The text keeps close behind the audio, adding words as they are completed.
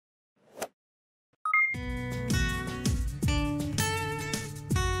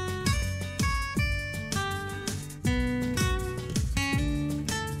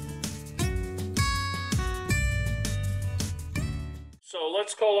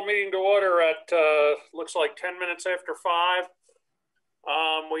let's call a meeting to order at, looks like 10 minutes after 5.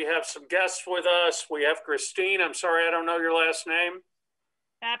 We have some guests with us. We have Christine. I'm sorry, I don't know your last name.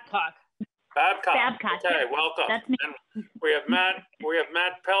 Babcock. Babcock. Okay, welcome. That's me. And we have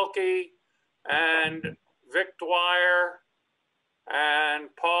Matt Pelkey and Vic Dwyer and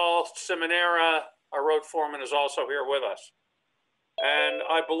Paul Simonera, our road foreman, is also here with us. And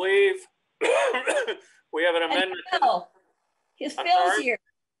I believe we have an amendment. Phil. Phil's here.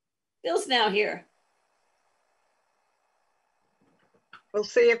 Phil's now here. We'll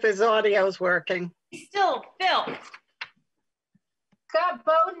see if his audio is working. Still, Phil. Scott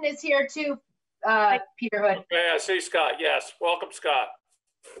Bowden is here too, Peter Hood. Okay, I see Scott. Yes, welcome, Scott.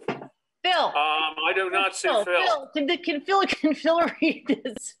 Phil. I do not see Phil. Can Phil read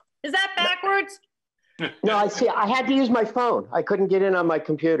this? Is that backwards? No, I see. I had to use my phone. I couldn't get in on my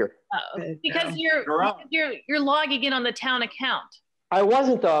computer. Because you're logging in on the town account. I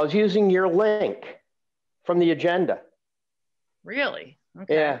wasn't though. I was using your link from the agenda. Really?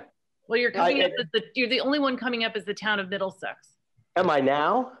 Okay. Yeah. Well, you're coming up as you're the only one coming up as the town of Middlesex. Am I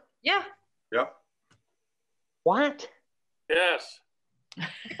now? Yeah. Yep. What? Yes.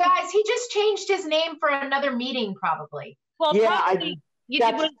 Guys, he just changed his name for another meeting, probably. Well, yeah, probably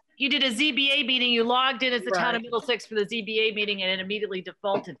you did a ZBA meeting. You logged in as the town of Middlesex for the ZBA meeting, and it immediately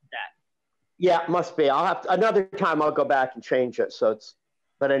defaulted to that. Yeah, it must be. I'll have to, another time. I'll go back and change it. So it's.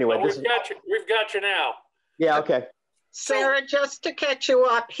 But anyway, well, we've got you now. Yeah. Okay. Sarah, just to catch you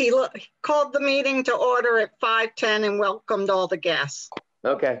up, he called the meeting to order at 5:10 and welcomed all the guests.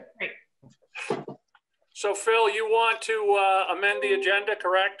 Okay. Great. So Phil, you want to amend the agenda,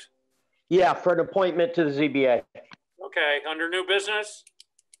 correct? Yeah, for an appointment to the ZBA. Okay, under new business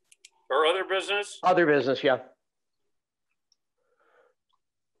or other business? Other business, yeah.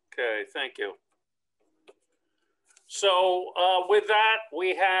 Okay, thank you. So with that,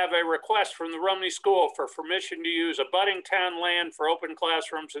 we have a request from the Rumney School for permission to use abutting town land for open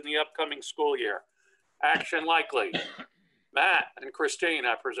classrooms in the upcoming school year. Action likely. Matt and Christine,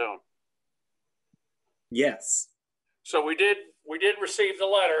 I presume. Yes. So we did receive the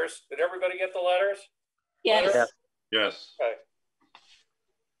letters. Did everybody get the letters? Yes. Yeah. Yes. Okay.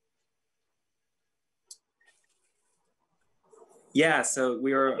 Yeah, so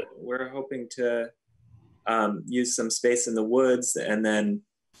we're hoping to use some space in the woods, and then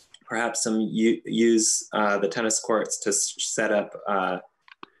perhaps use the tennis courts to set up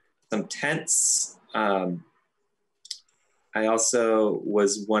some tents. I also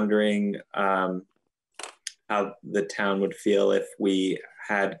was wondering how the town would feel if we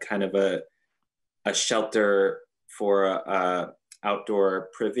had kind of a shelter for a outdoor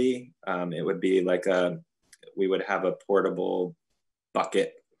privy. It would be like we would have a portable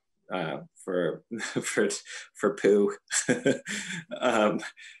bucket for poo,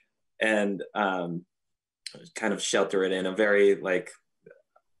 and kind of shelter it in a very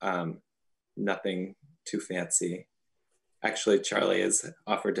nothing too fancy. Actually, Charlie has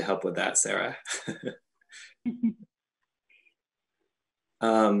offered to help with that, Sarah.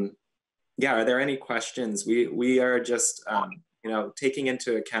 Yeah, are there any questions? We are just taking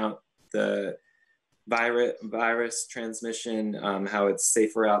into account the virus transmission, how it's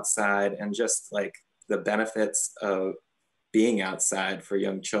safer outside, and just like the benefits of being outside for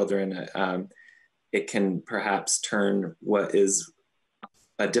young children. It can perhaps turn what is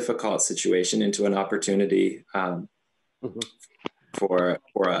a difficult situation into an opportunity for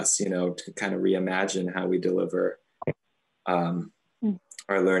us, to kind of reimagine how we deliver our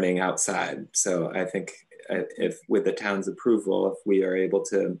learning outside. So I think if with the town's approval, if we are able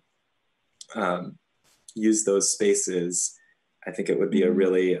to use those spaces, I think it would be a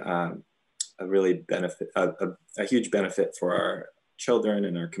really huge benefit for our children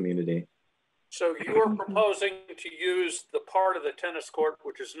and our community. So you are proposing to use the part of the tennis court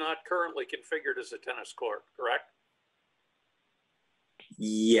which is not currently configured as a tennis court, correct?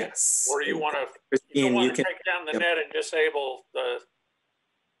 Yes. Or do you want to take down the net and disable the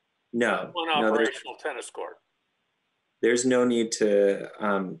operational tennis court? There's no need to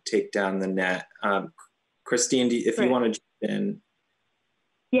take down the net. Christine, if you want to jump in.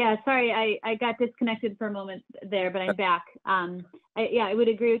 Yeah, sorry, I got disconnected for a moment there, but I'm back. I would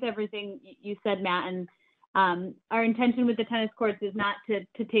agree with everything you said, Matt. And our intention with the tennis courts is not to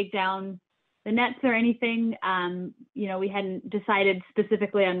take down the nets or anything. We hadn't decided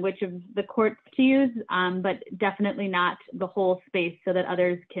specifically on which of the courts to use, but definitely not the whole space, so that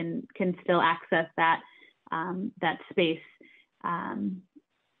others can still access that space.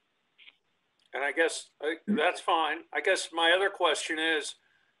 And I guess that's fine. I guess my other question is,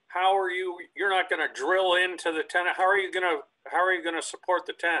 you're not going to drill into the tennis, how are you going to how are you going to support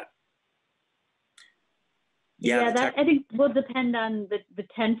the tent? Yeah, that I think will depend on the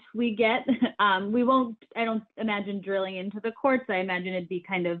tent we get. We won't, I don't imagine drilling into the courts. I imagine it'd be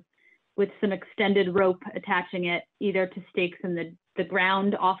kind of with some extended rope attaching it either to stakes in the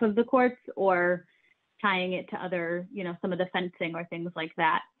ground off of the courts or tying it to other, some of the fencing or things like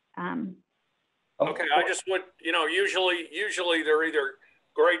that. Okay, I just would, usually they're either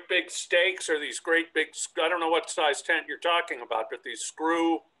great big stakes or these great big, I don't know what size tent you're talking about, but these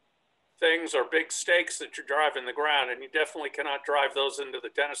screw things or big stakes that you drive in the ground, and you definitely cannot drive those into the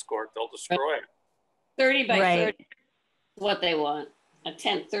tennis court. They'll destroy it. 30 by Right. 30 is what they want. A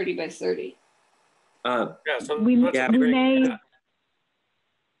tent 30 by 30. Yeah, so We may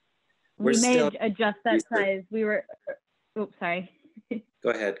still adjust that size. We were, oops, sorry.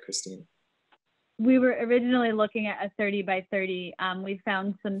 Go ahead, Christine. We were originally looking at a 30 by 30. We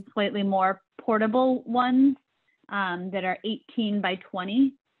found some slightly more portable ones that are 18 by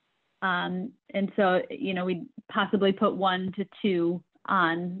 20. And so, we'd possibly put 1 to 2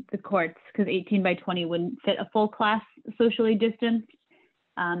 on the courts because 18 by 20 wouldn't fit a full class socially distanced,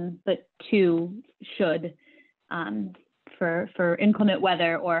 but 2 should for inclement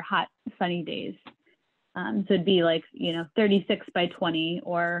weather or hot, sunny days. So it'd be like, 36 by 20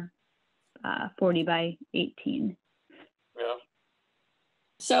 or 40 by 18. Yeah.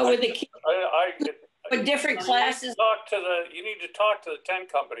 So with the with different you classes. You need to talk to the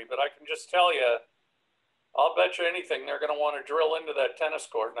tent company, but I can just tell you, I'll bet you anything they're going to want to drill into that tennis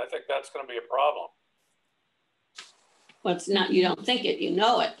court, and I think that's going to be a problem. Well, it's not, you don't think it, you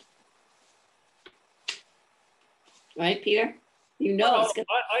know it. Right, Peter? You know Well, it's gonna...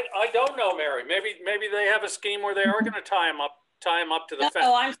 I don't know, Mary. Maybe they have a scheme where they are going to tie him up to the fence.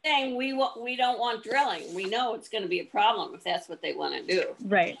 No, I'm saying we don't want drilling. We know it's going to be a problem if that's what they want to do.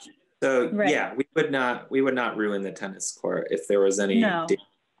 Right. So Right. yeah, we would not ruin the tennis court. If there was any No. danger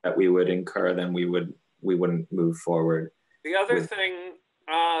that we would incur, then we wouldn't move forward. The other thing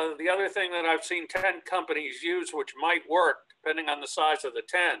that I've seen tent companies use, which might work depending on the size of the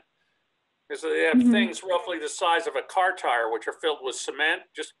tent, is that they have things roughly the size of a car tire, which are filled with cement,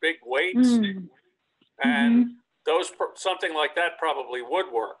 just big weights, and those something like that probably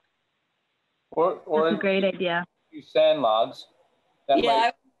would work. Or That's a great idea. use sand logs. That Yeah, might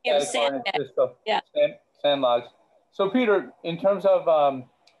I have add sand to the stuff. yeah. Sand logs. So Peter, in terms of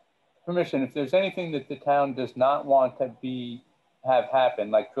permission, if there's anything that the town does not want to have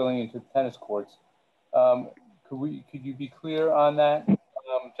happen, like drilling into tennis courts, could you be clear on that?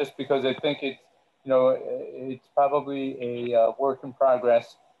 Just because I think it's probably a work in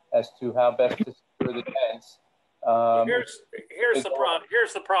progress as to how best to secure the tents. Here's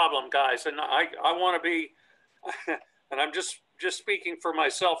the problem, guys, and I want to be, and I'm just speaking for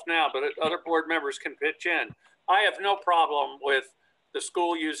myself now, but other board members can pitch in. I have no problem with the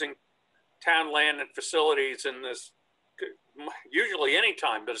school using town land and facilities in this, usually any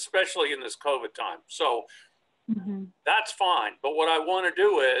time, but especially in this COVID time. So that's fine. But what I want to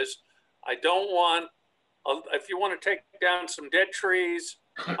do is, I don't want, if you want to take down some dead trees,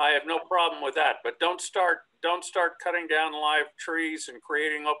 I have no problem with that. But don't start cutting down live trees and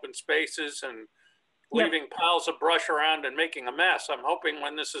creating open spaces and leaving piles of brush around and making a mess. I'm hoping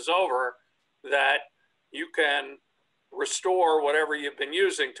when this is over that you can restore whatever you've been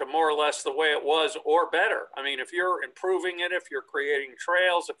using to more or less the way it was or better. I mean, if you're improving it, if you're creating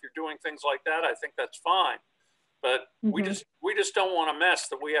trails, if you're doing things like that, I think that's fine. But we just don't want a mess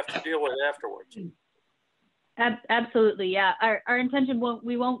that we have to deal with afterwards. Absolutely, yeah. Our intention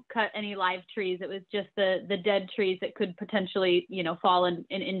we won't cut any live trees. It was just the dead trees that could potentially, fall and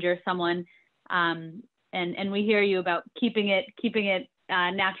injure someone. And we hear you about keeping it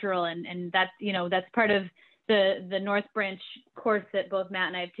natural, and that's that's part of the North Branch course that both Matt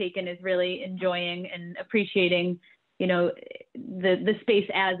and I have taken, is really enjoying and appreciating the space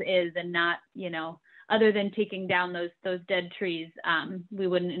as is, and not other than taking down those dead trees. We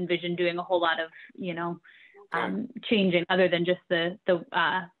wouldn't envision doing a whole lot of changing other than just the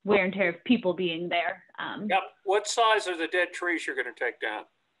wear and tear of people being there. Yep. What size are the dead trees you're going to take down?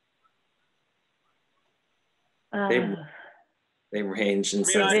 They range in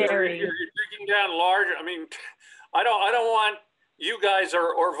size. You're taking down large. I mean, I don't want you guys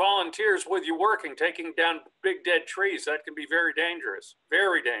or volunteers with you working taking down big dead trees. That can be very dangerous.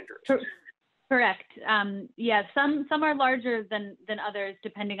 Very dangerous. Correct. Yeah, some are larger than others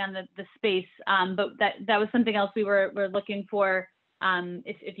depending on the space. But that was something else we were looking for.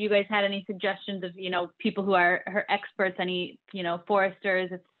 If you guys had any suggestions of people who are experts, any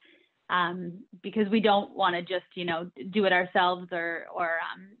foresters, it's because we don't want to just do it ourselves or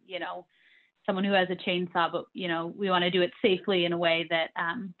someone who has a chainsaw, but we want to do it safely in a way that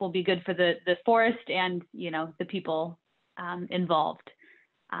will be good for the forest and the people involved.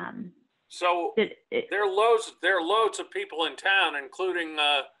 So there are loads of people in town, including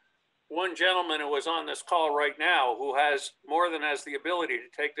one gentleman who was on this call right now, who has more than has the ability to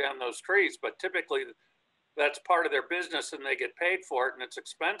take down those trees. But typically, that's part of their business, and they get paid for it, and it's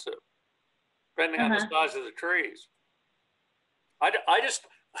expensive, depending on the size of the trees. I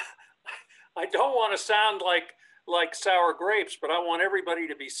don't want to sound like sour grapes, but I want everybody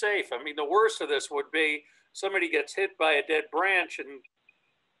to be safe. I mean, the worst of this would be somebody gets hit by a dead branch and,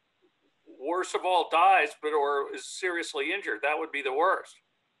 worst of all, dies, or is seriously injured. That would be the worst.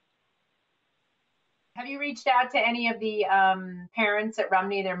 Have you reached out to any of the parents at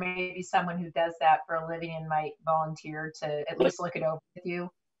Rumney? There may be someone who does that for a living and might volunteer to at least look it over with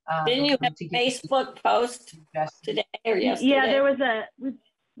you. Didn't you have a Facebook post today or yesterday? Yeah, there was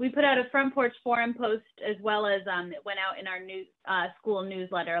we put out a front porch forum post, as well as it went out in our school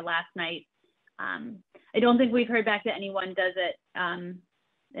newsletter last night. I don't think we've heard back that anyone does it. And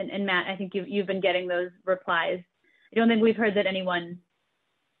Matt, I think you've been getting those replies. I don't think we've heard that anyone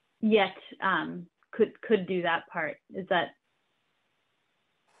yet could do that part. Is that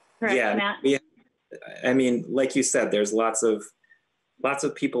correct, Matt? Yeah, I mean, like you said, there's lots of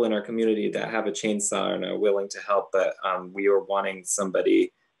people in our community that have a chainsaw and are willing to help, but we are wanting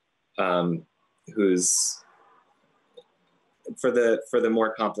somebody who's for the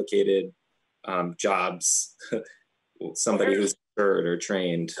more complicated jobs, somebody who's insured or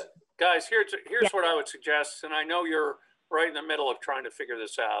trained. Guys, here's what I would suggest, and I know you're right in the middle of trying to figure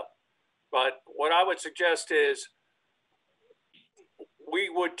this out, but what I would suggest is we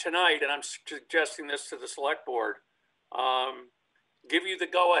would tonight, and I'm suggesting this to the select board, give you the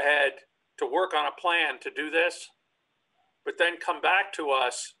go-ahead to work on a plan to do this, but then come back to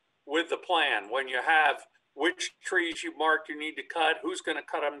us with the plan when you have which trees you marked you need to cut, who's going to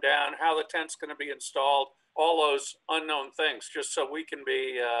cut them down, how the tent's going to be installed, all those unknown things, just so we can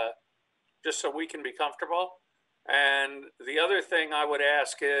be comfortable. And the other thing I would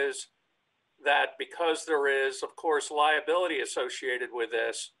ask is that, because there is, of course, liability associated with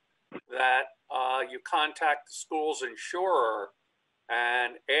this, that you contact the school's insurer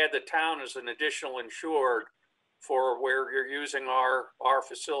and add the town as an additional insured for where you're using our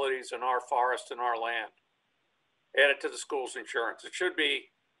facilities and our forest and our land. Add it to the school's insurance. It should be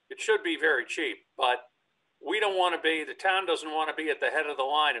very cheap, but we don't want to be, the town doesn't want to be at the head of the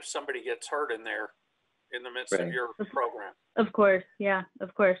line if somebody gets hurt in there in the midst of your program. Of course, yeah,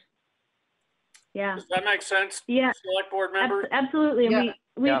 of course. Yeah. Does that make sense? Yeah. Select board members? Absolutely. Yeah.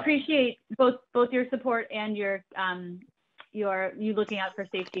 We appreciate both your support and you looking out for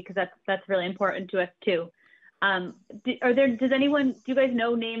safety, because that's really important to us too. Do you guys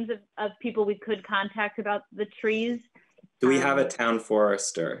know names of people we could contact about the trees? Do we have a town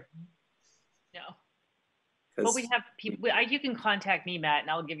forester? No. But we have people. You can contact me, Matt,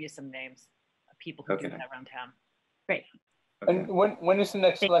 and I'll give you some names of people who do that around town. Great. And when is the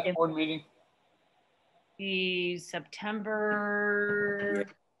next select board meeting? The September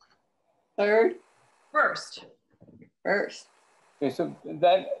 3rd? 1st. Okay, so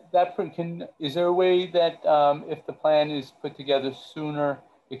is there a way that if the plan is put together sooner,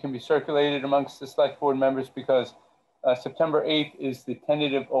 it can be circulated amongst the select board members? Because September 8th is the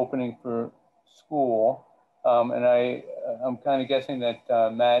tentative opening for school. And I'm kind of guessing that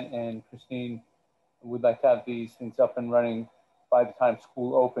Matt and Christine would like to have these things up and running by the time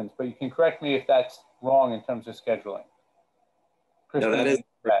school opens. But you can correct me if that's wrong in terms of scheduling. Christine, no, that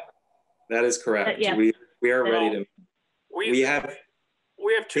is correct. Yeah. We are ready to. We have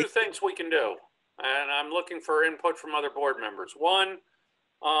two things we can do, and I'm looking for input from other board members. One,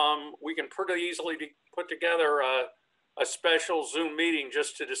 we can pretty easily put together a special Zoom meeting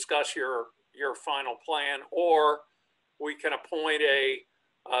just to discuss your final plan, or we can appoint a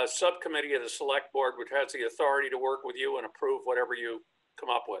subcommittee of the select board, which has the authority to work with you and approve whatever you come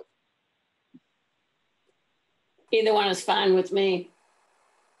up with. Either one is fine with me.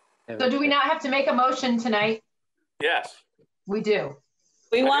 So do we not have to make a motion tonight? Yes. We do.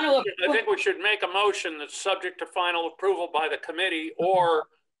 We want to. I think we should make a motion that's subject to final approval by the committee or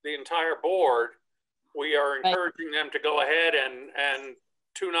the entire board. We are encouraging them to go ahead and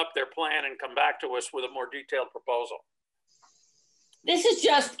tune up their plan and come back to us with a more detailed proposal. This is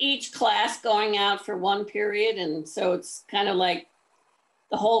just each class going out for one period, and so it's kind of like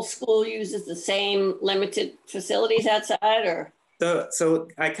the whole school uses the same limited facilities outside, or? So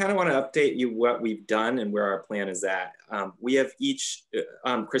I kind of want to update you what we've done and where our plan is at. We have each,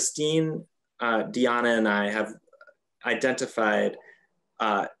 Christine, Deanna, and I have identified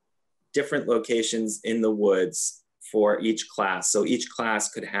different locations in the woods for each class. So each class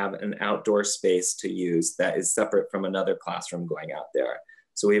could have an outdoor space to use that is separate from another classroom going out there.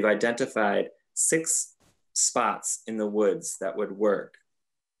 So we've identified 6 spots in the woods that would work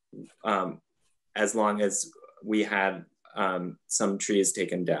as long as we had some trees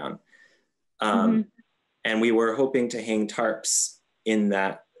taken down. And we were hoping to hang tarps in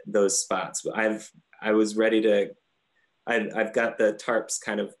those spots. I was ready to, I've got the tarps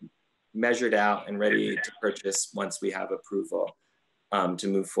kind of measured out and ready to purchase once we have approval to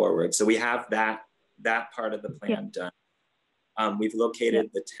move forward. So we have that part of the plan done. We've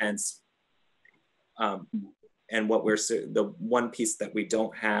located the tents, and the one piece that we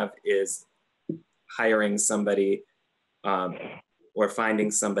don't have is hiring somebody or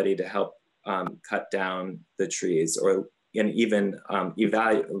finding somebody to help cut down the trees, or even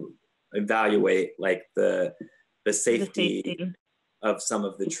evaluate like the safety of some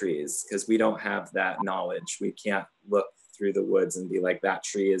of the trees, because we don't have that knowledge. We can't look through the woods and be like, that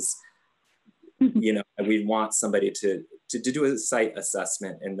tree is, you know, we want somebody to do a site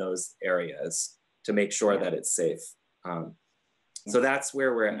assessment in those areas to make sure that it's safe. So that's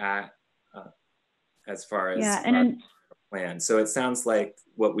where we're at as far as our plan. So it sounds like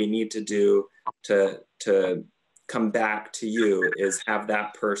what we need to do to come back to you is have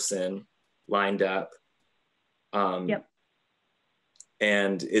that person lined up.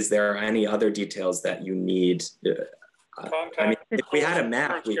 And is there any other details that you need? I mean, if we had a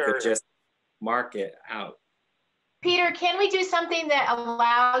map, we could just mark it out. Peter, can we do something that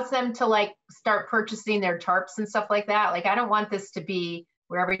allows them to like start purchasing their tarps and stuff like that? Like, I don't want this to be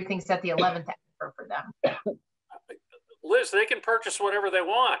where everything's at the 11th hour for them. Liz, they can purchase whatever they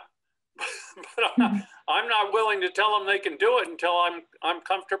want, but I'm not willing to tell them they can do it until I'm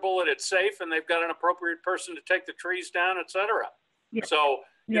comfortable that it's safe and they've got an appropriate person to take the trees down, et cetera. So,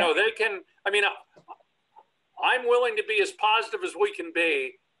 you know, they can, I mean, I'm willing to be as positive as we can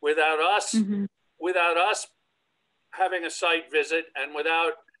be without us, having a site visit, and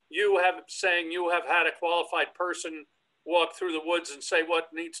without you saying you have had a qualified person walk through the woods and say what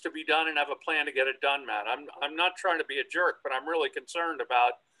needs to be done and have a plan to get it done, Matt. I'm not trying to be a jerk, but I'm really concerned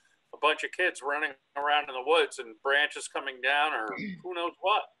about a bunch of kids running around in the woods and branches coming down or who knows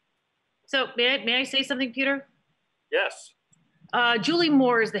what. So may I say something, Peter? Yes. Julie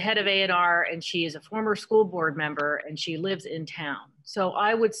Moore is the head of A&R, and she is a former school board member, and she lives in town. So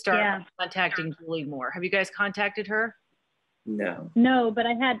I would start contacting Julie Moore. Have you guys contacted her? No, but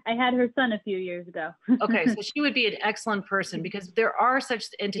I had her son a few years ago. Okay, so she would be an excellent person, because there are such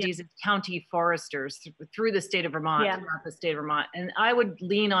entities as county foresters through the state of Vermont, throughout the state of Vermont. And I would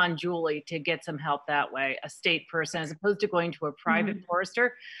lean on Julie to get some help that way, a state person, as opposed to going to a private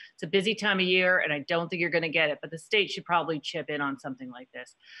forester. It's a busy time of year, and I don't think you're going to get it, but the state should probably chip in on something like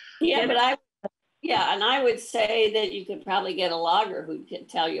this. Yeah, but and I would say that you could probably get a logger who can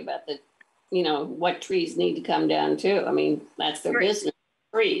tell you about the, you know, what trees need to come down too. I mean, that's their business,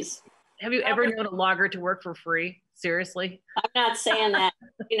 trees. Have you ever known a logger to work for free? Seriously? I'm not saying that,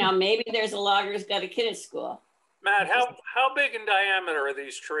 you know, maybe there's a logger who's got a kid at school. Matt, how big in diameter are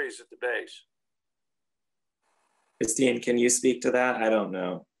these trees at the base? Christine, can you speak to that? I don't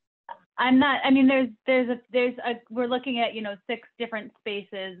know. I'm not, I mean, we're looking at, you know, 6 different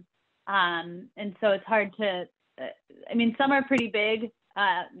spaces. And so it's hard to, I mean, some are pretty big,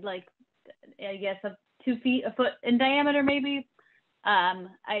 like, I guess 2 feet, a foot in diameter, maybe.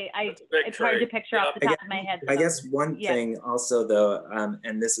 It's hard to picture off the top of my head. I guess one thing also though,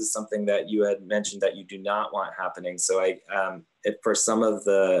 and this is something that you had mentioned that you do not want happening. So for some of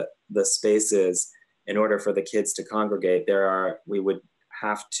the spaces, in order for the kids to congregate, we would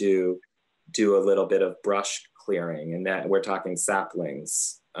have to do a little bit of brush clearing, and that we're talking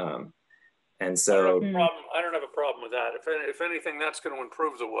saplings. And so I don't have a problem with that. If anything, that's going to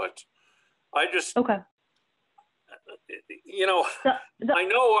improve the woods. I just, you know, I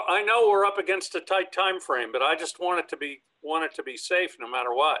know we're up against a tight time frame, but I just want it to be safe no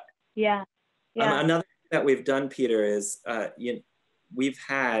matter what. Another thing that we've done, Peter, is we've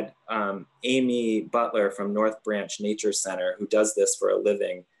had Amy Butler from North Branch Nature Center, who does this for a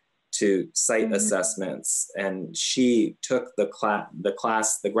living, to site assessments, and she took the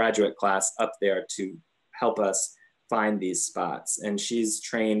graduate class up there to help us find these spots. And she's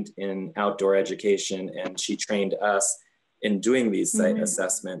trained in outdoor education, and she trained us in doing these site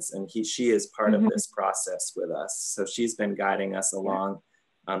assessments, and she is part of this process with us. So she's been guiding us along.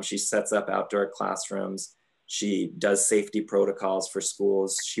 She sets up outdoor classrooms. She does safety protocols for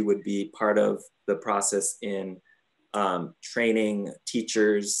schools. She would be part of the process in training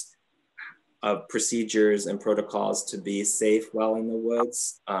teachers of procedures and protocols to be safe while in the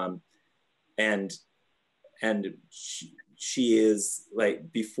woods. and she is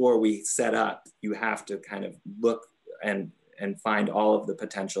like, before we set up, you have to kind of look and find all of the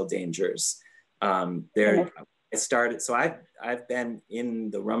potential dangers. I started, so I've been in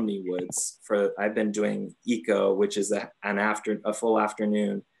the Rumney Woods I've been doing eco, which is a full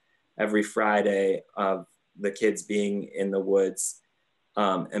afternoon every Friday of the kids being in the woods.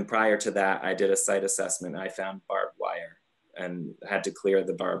 And prior to that, I did a site assessment. I found barbed wire and had to clear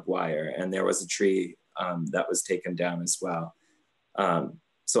the barbed wire. And there was a tree that was taken down as well.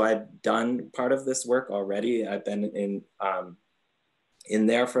 So I've done part of this work already. I've been in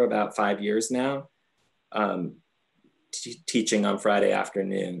there for about 5 years now, teaching on Friday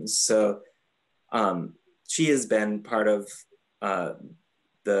afternoons. So she has been part of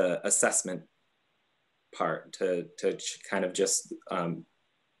the assessment part to kind of just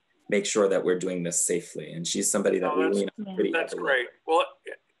make sure that we're doing this safely. And she's somebody that we lean on pretty That's heavily. great. Well,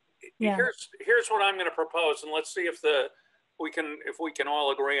 here's what I'm going to propose, and let's see if we can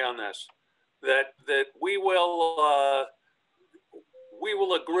all agree on this. That we will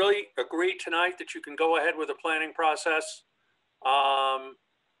agree tonight that you can go ahead with the planning process.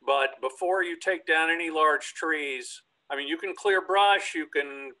 But before you take down any large trees, I mean, you can clear brush, you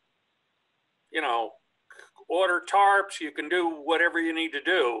can, order tarps, you can do whatever you need to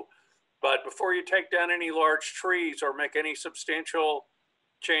do. But before you take down any large trees or make any substantial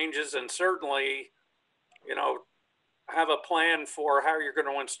changes, and certainly, have a plan for how you're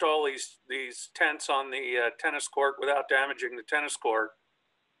going to install these tents on the tennis court without damaging the tennis court.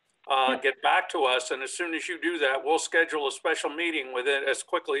 Get back to us, and as soon as you do that, we'll schedule a special meeting with it as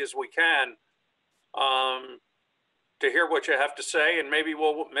quickly as we can to hear what you have to say, and maybe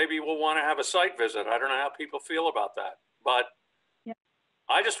we'll want to have a site visit. I don't know how people feel about that, but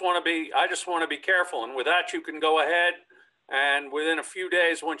I just want to be careful. And with that, you can go ahead, and within a few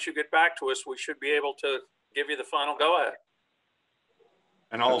days, once you get back to us, we should be able to give you the final go ahead.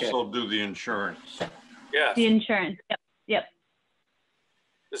 And also do the insurance. Yes. The insurance. Yep.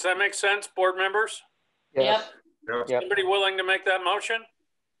 Does that make sense, board members? Yes. Yep. Somebody willing to make that motion?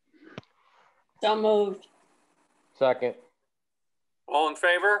 So moved. Second. All in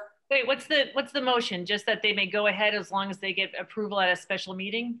favor? Wait, what's the motion? Just that they may go ahead as long as they get approval at a special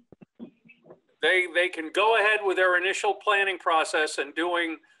meeting? They can go ahead with their initial planning process and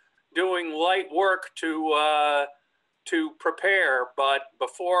doing light work to prepare, but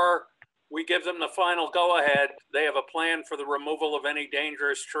before we give them the final go-ahead, they have a plan for the removal of any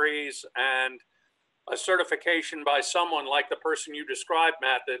dangerous trees and a certification by someone like the person you described,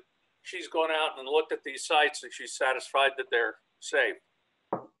 Matt, that she's gone out and looked at these sites and she's satisfied that they're safe.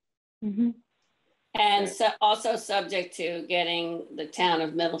 Mm-hmm. And so also subject to getting the town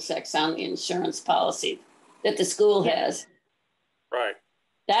of Middlesex on the insurance policy that the school has. Right.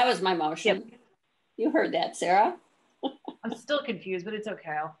 That was my motion. Yep. You heard that, Sarah. I'm still confused, but it's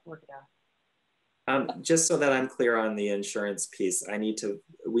okay. I'll work it out. Just so that I'm clear on the insurance piece,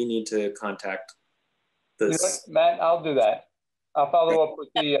 we need to contact this. Matt, I'll do that. I'll follow up with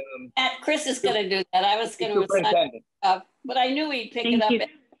the Matt, Chris is going to do that. I was going to assign it up, but I knew he'd pick it up.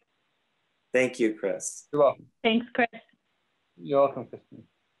 Thank you, Chris. You're welcome. Thanks, Chris. You're welcome, Christine.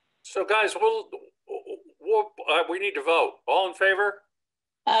 So guys, we need to vote. All in favor?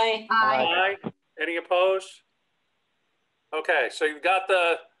 Aye. Aye. Any opposed? Okay, so you've got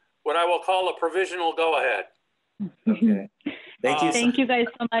what I will call a provisional go-ahead. Okay. Thank you. Thank you guys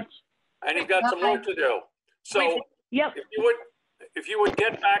so much. And you've got some work to do. So yep. if you would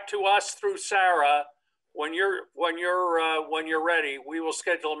get back to us through Sarah when you're ready, we will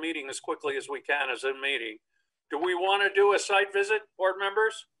schedule a meeting as quickly as we can as a meeting. Do we want to do a site visit, board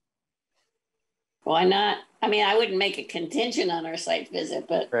members? Why not? I mean, I wouldn't make a contingent on our site visit,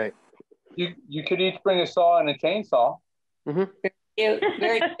 but Right. You could each bring a saw and a chainsaw. Mm-hmm.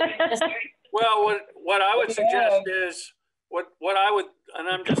 Well, what I would suggest is what I would, and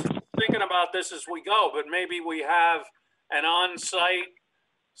I'm just thinking about this as we go, but maybe we have an on-site,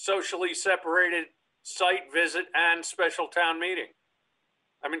 socially separated site visit and special town meeting.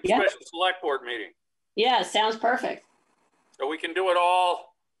 I mean, special select board meeting. Yeah, sounds perfect. So we can do it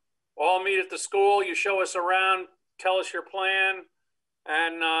all meet at the school. You show us around, tell us your plan,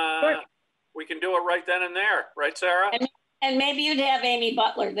 and we can do it right then and there. Right, Sarah? And maybe you'd have Amy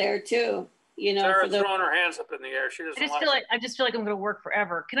Butler there too. Sarah's throwing her hands up in the air. She doesn't. I just feel like I'm going to work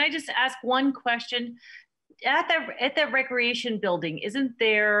forever. Can I just ask one question? At the recreation building, isn't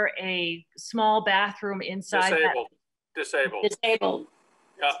there a small bathroom inside? Disabled.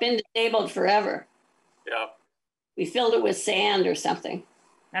 Yeah. It's been disabled forever. Yeah. We filled it with sand or something.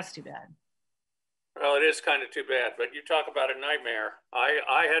 That's too bad. Well, it is kind of too bad, but you talk about a nightmare.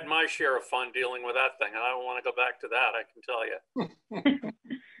 I had my share of fun dealing with that thing, and I don't want to go back to that, I can tell you.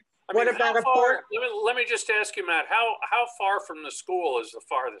 What about a port? Let me just ask you, Matt, how far from the school is the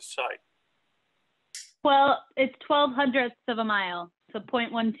farthest site? Well, it's 12/100ths of a mile, so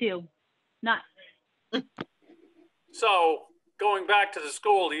 0.12. Not. So going back to the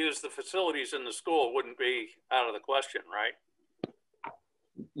school to use the facilities in the school wouldn't be out of the question, right?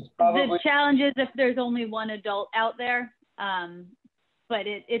 The challenge is if there's only one adult out there, but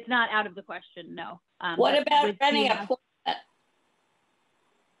it's not out of the question, no. What about renting a port?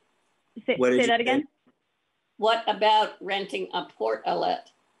 Say that again? What about renting a portalet?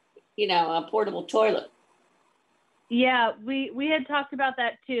 You know, a portable toilet? Yeah, we had talked about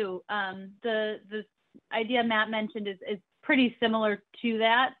that too. The idea Matt mentioned is pretty similar to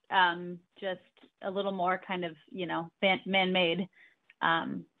that, just a little more kind of, you know, man-made.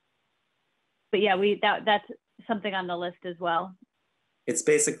 But yeah, that's something on the list as well. It's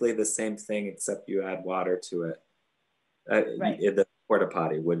basically the same thing, except you add water to it. Right. The porta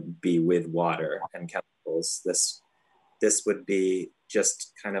potty would be with water and chemicals. This would be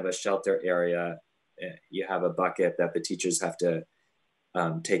just kind of a shelter area. You have a bucket that the teachers have to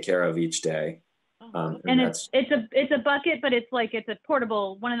take care of each day. And it's a bucket, but it's a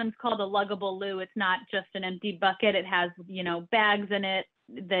portable. One of them's called a luggable loo. It's not just an empty bucket. It has, you know, bags in it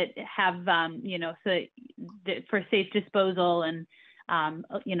that have, you know, for safe disposal, and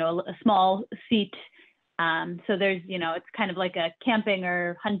you know, a small seat. So there's, you know, it's kind of like a camping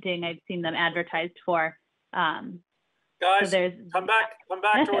or hunting. I've seen them advertised for. Guys, so come back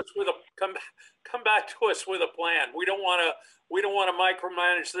to us with a plan. We don't want to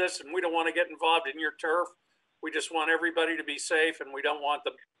micromanage this, and we don't want to get involved in your turf. We just want everybody to be safe, and we don't want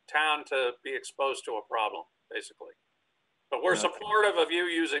the town to be exposed to a problem, basically. But we're supportive of you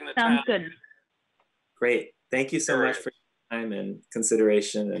using the town. Sounds good. Great. Thank you so much for your time and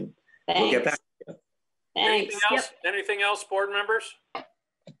consideration, and we'll get back to you. Thanks. Anything else, board members?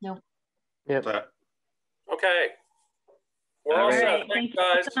 No. Yep. Okay. We're all set. Thanks,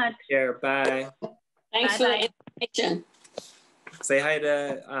 guys. So much. Here, bye. Thanks for the information. Say hi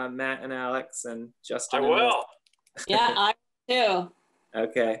to Matt and Alex and Justin. I will. Yeah, I do.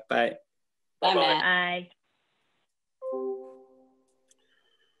 Okay, bye. Bye, Matt. Bye.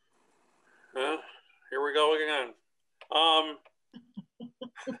 Here we go again.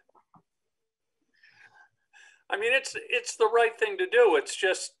 I mean, it's the right thing to do. It's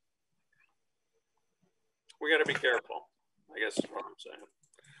just, we got to be careful, I guess is what I'm saying.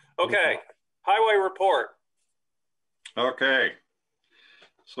 Okay, highway report. Okay.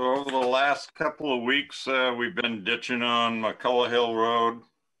 So over the last couple of weeks, we've been ditching on McCullough Hill Road,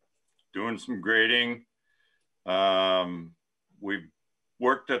 doing some grading. We've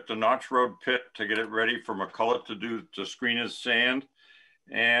worked at the Notch Road pit to get it ready for McCullough to screen his sand.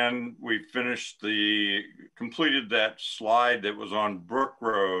 And we completed that slide that was on Brook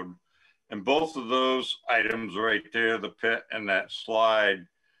Road. And both of those items right there, the pit and that slide,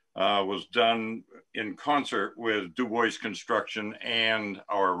 was done in concert with Du Bois Construction and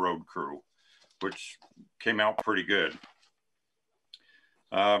our road crew, which came out pretty good.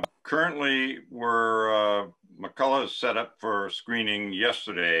 Currently, McCullough is set up for screening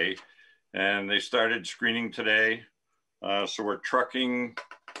yesterday, and they started screening today. So we're trucking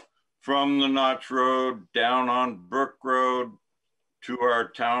from the Notch Road down on Brook Road to our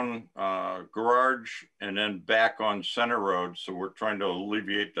town garage, and then back on Center Road. So we're trying to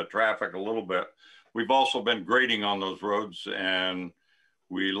alleviate the traffic a little bit. We've also been grading on those roads, and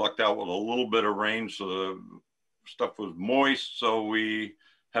we lucked out with a little bit of rain, so the stuff was moist. So we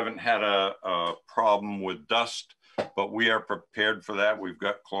haven't had a problem with dust, but we are prepared for that. We've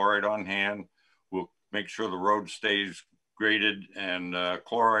got chloride on hand. We'll make sure the road stays graded and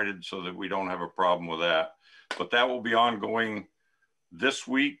chlorided so that we don't have a problem with that. But that will be ongoing this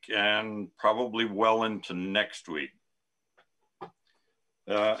week and probably well into next week.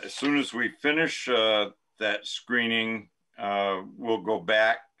 As soon as we finish that screening, we'll go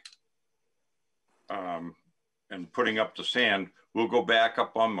back and putting up the sand. We'll go back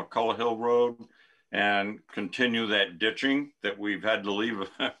up on McCullough Hill Road and continue that ditching that we've had to leave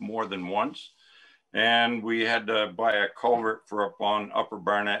more than once. And we had to buy a culvert for up on Upper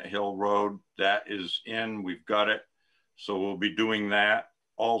Barnett Hill Road. That is in, we've got it. So we'll be doing that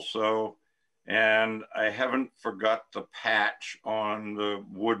also. And I haven't forgot the patch on the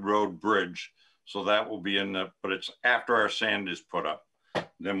Wood Road Bridge. So that will be in the, but it's after our sand is put up.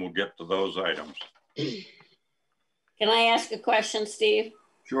 Then we'll get to those items. Can I ask a question, Steve?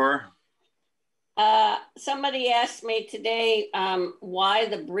 Sure. Somebody asked me today why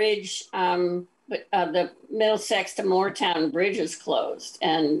the bridge the Middlesex to Moortown Bridge is closed.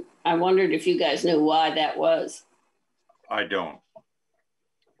 And I wondered if you guys knew why that was. I don't.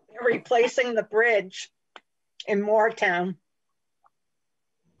 They're replacing the bridge in Moortown.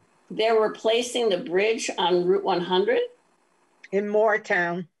 They're replacing the bridge on Route 100? In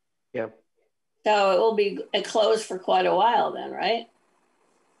Moortown. Yeah. So it will be closed for quite a while then, right?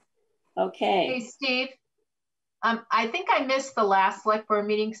 Okay. Hey, Steve. I think I missed the last select board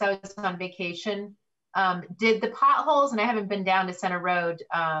meeting because I was on vacation. Did the potholes, and I haven't been down to Center Road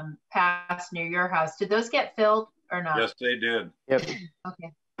past near your house, did those get filled or not? Yes, they did. Yep.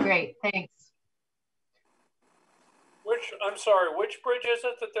 Okay, great, thanks. I'm sorry, which bridge is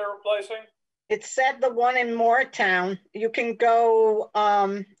it that they're replacing? It said the one in Moortown. You can go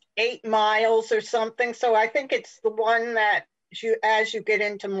 8 miles or something. So I think it's the one that as you get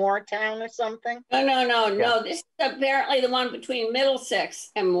into Moortown or something. No. This is apparently the one between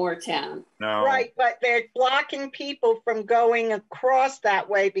Middlesex and Moortown. No. Right, but they're blocking people from going across that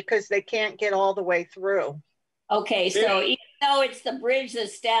way because they can't get all the way through. Okay, so even though it's the bridge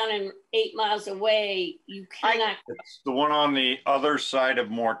that's down and 8 miles away, you cannot. It's the one on the other side of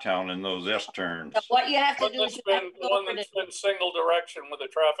Moortown in those S-turns. So what you have to do is The one that's been single direction with the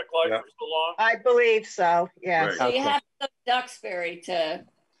traffic light for so long? I believe so, yes. Right. So you have to go to Duxbury to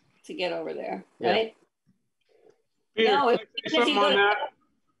get over there, right? Peter, No, if you go to,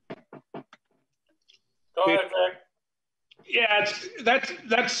 Go ahead, Vic. Yeah,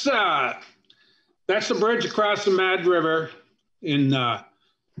 that's the bridge across the Mad River in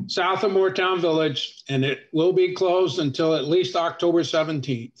south of Moortown Village, and it will be closed until at least October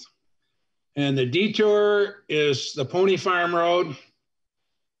 17th. And the detour is the Pony Farm Road,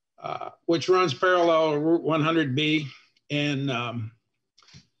 which runs parallel to Route 100B. And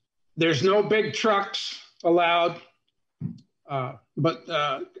there's no big trucks allowed, but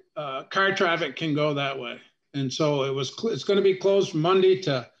car traffic can go that way. And so it's going to be closed Monday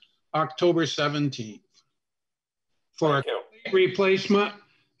to October 17th. For a replacement,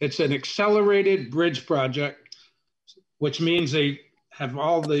 it's an accelerated bridge project, which means they have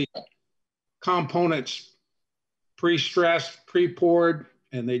all the components pre-stressed, pre-poured,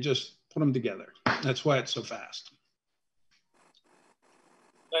 and they just put them together. That's why it's so fast.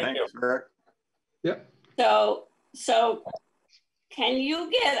 Thank you. Rick. Yep. So can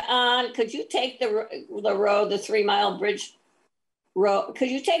you get on, could you take the road, the 3 Mile Bridge road, could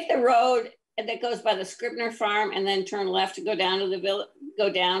you take the road that goes by the Scribner Farm and then turn left to go down to the village,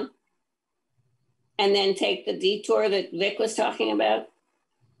 go down, and then take the detour that Vic was talking about?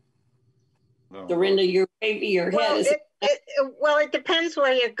 No. Dorinda, your Well, head is. it depends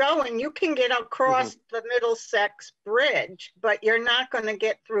where you're going. You can get across the Middlesex Bridge, but you're not going to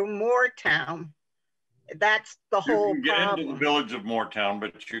get through Moortown. That's the whole You can get problem. into the village of Moortown,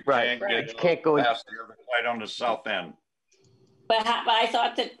 but you can't go past the other side on the south end. But I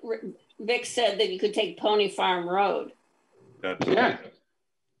thought that Vic said that you could take Pony Farm Road. That's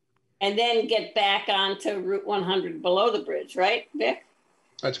And then get back onto Route 100 below the bridge, right, Vic?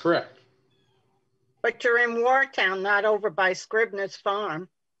 That's correct. But you're in Moortown, not over by Scribner's Farm.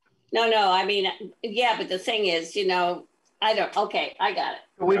 No, I mean, yeah, but the thing is, okay, I got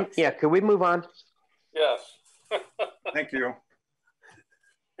it. Can we move on? Yes. Thank you.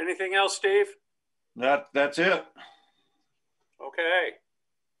 Anything else, Steve? That's it. Okay.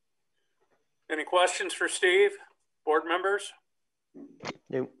 Any questions for Steve, board members?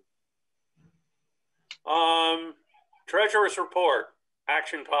 No. Treasurer's report,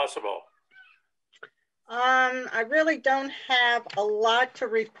 action possible. I really don't have a lot to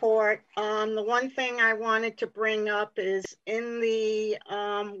report. The one thing I wanted to bring up is in the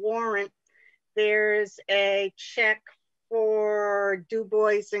warrant, there's a check for Du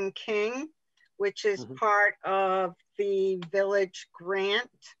Bois and King, which is part of the village grant.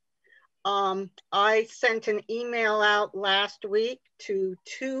 I sent an email out last week to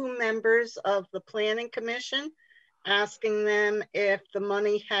 2 members of the Planning Commission asking them if the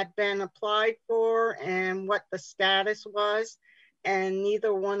money had been applied for and what the status was, and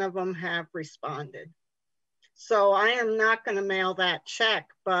neither one of them have responded. So I am not going to mail that check,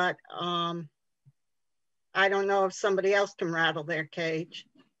 but I don't know if somebody else can rattle their cage.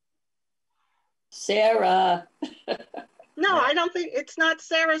 Sarah. No, I don't think it's not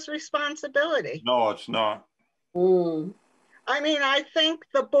Sarah's responsibility. No, it's not. I mean, I think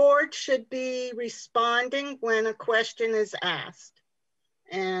the board should be responding when a question is asked.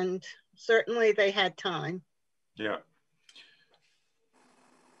 And certainly they had time. Yeah.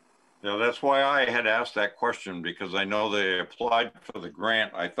 Yeah, that's why I had asked that question, because I know they applied for the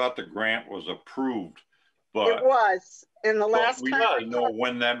grant. I thought the grant was approved, but it was in the last we time. know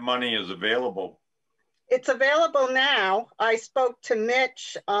when that money is available. It's available now. I spoke to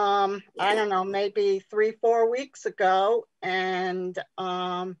Mitch, I don't know, maybe 3-4 weeks ago, and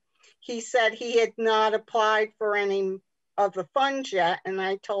he said he had not applied for any of the funds yet. And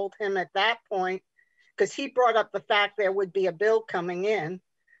I told him at that point, because he brought up the fact there would be a bill coming in,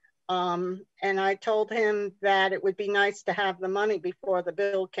 and I told him that it would be nice to have the money before the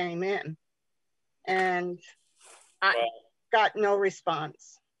bill came in. And I got no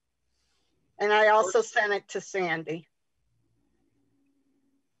response. And I also sent it to Sandy.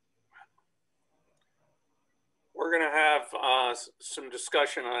 We're going to have some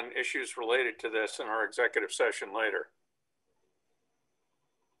discussion on issues related to this in our executive session later.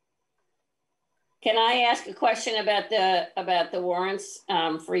 Can I ask a question about the warrants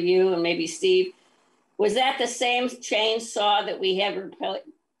for you and maybe Steve? Was that the same chainsaw that we had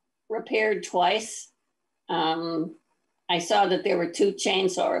repaired twice? I saw that there were 2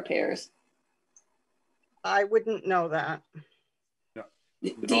 chainsaw repairs. I wouldn't know that. No.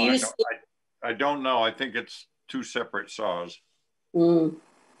 I don't know. I think it's 2 separate saws. Mm.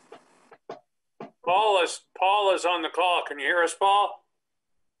 Paul is on the call. Can you hear us, Paul?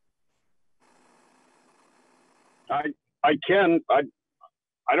 I can. I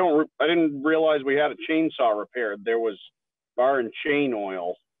didn't realize we had a chainsaw repaired. There was bar and chain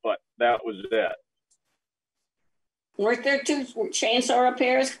oil, but that was it. Weren't there 2 chainsaw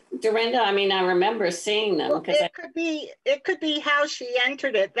repairs, Dorinda? I mean, I remember seeing them. Well, it could be how she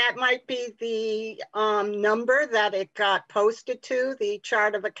entered it. That might be the number that it got posted to, the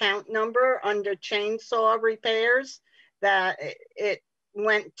chart of account number under chainsaw repairs, that it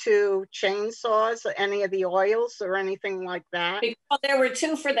went to chainsaws, any of the oils or anything like that. Because there were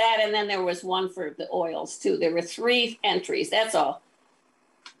 2 for that, and then there was 1 for the oils too. There were 3 entries. That's all.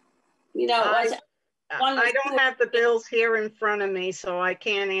 You know, I don't have the bills here in front of me, so I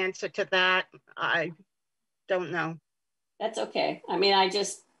can't answer to that. I don't know. That's okay. I mean, I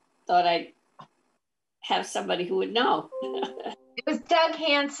just thought I'd have somebody who would know. It was Doug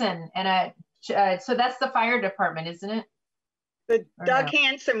Hansen, and so that's the fire department, isn't it? The Doug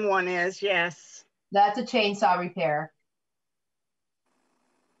Hansen one is, yes. That's a chainsaw repair.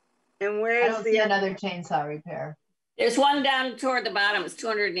 And where's I don't see another chainsaw repair? There's one down toward the bottom. It's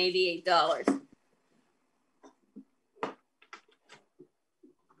 $288.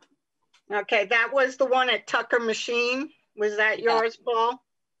 Okay, that was the one at Tucker Machine. Was that yours, Paul?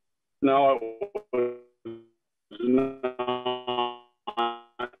 No, it was not.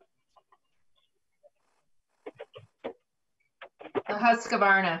 The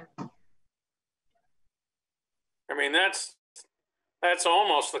Husqvarna. I mean, that's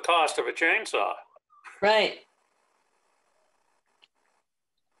almost the cost of a chainsaw. Right.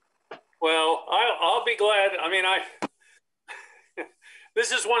 Well, I'll be glad. I mean,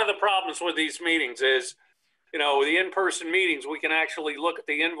 this is one of the problems with these meetings is, you know, the in-person meetings, we can actually look at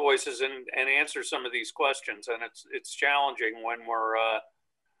the invoices and answer some of these questions. And it's challenging when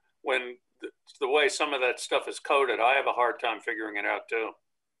when the way some of that stuff is coded. I have a hard time figuring it out too.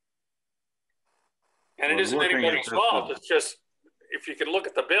 And it isn't anybody's fault. It's just, if you can look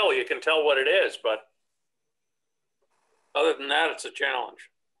at the bill, you can tell what it is. But other than that, it's a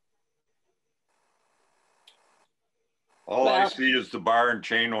challenge. All I see is the bar and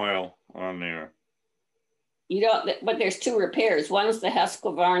chain oil on there. You don't, but there's 2 repairs. One's the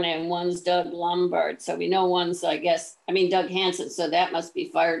Husqvarna and one's Doug Lombard. So we know one's, Doug Hansen. So that must be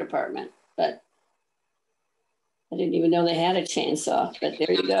fire department. But I didn't even know they had a chainsaw. But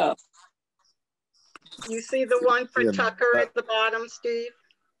there you go. You see the one for Tucker at the bottom, Steve?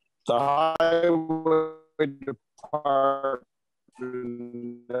 The highway department.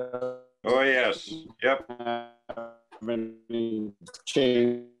 Oh, yes. Yep.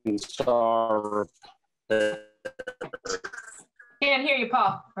 Chainsaw repair. Can't hear you,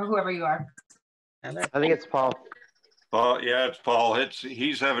 Paul, or whoever you are. I think it's Paul. Yeah, it's Paul.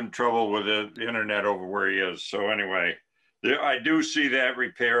 He's having trouble with the internet over where he is. So anyway, I do see that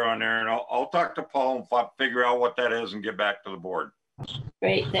repair on there, and I'll talk to Paul and figure out what that is and get back to the board.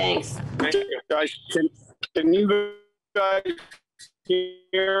 Great, thanks. Thank you. Guys, can you guys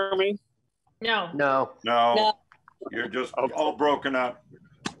hear me? No. No. No. You're just all broken up.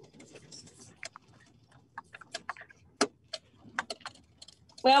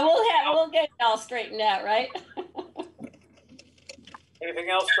 Well, we'll get it all straightened out, right?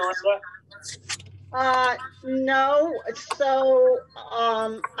 Anything else, Dorinda? No. So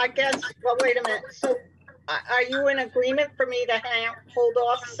I guess, well, wait a minute. So are you in agreement for me to hold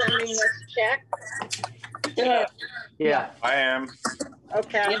off sending this check? Sure. Yeah. I am.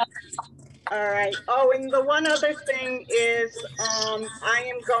 Okay. Yeah. All right. Oh, and the one other thing is I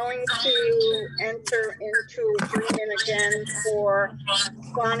am going to enter into agreement again for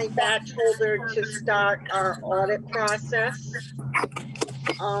Bonnie Batchelder to start our audit process.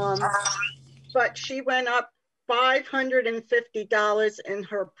 But she went up $550 in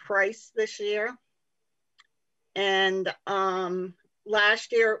her price this year. And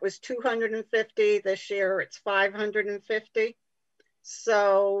last year it was $250. This year it's $550.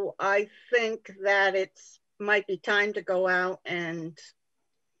 So I think that it's might be time to go out and,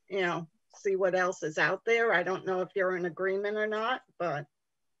 you know, see what else is out there. I don't know if you're in agreement or not, but.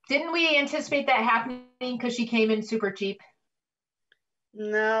 Didn't we anticipate that happening because she came in super cheap?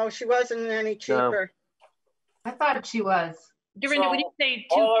 No, she wasn't any cheaper. No. I thought she was. Dorinda, would you say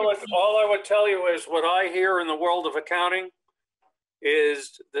all I would tell you is what I hear in the world of accounting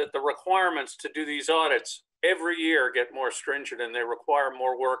is that the requirements to do these audits every year get more stringent and they require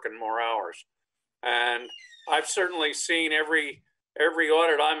more work and more hours. And I've certainly seen every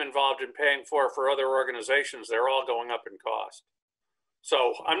audit I'm involved in paying for other organizations, they're all going up in cost.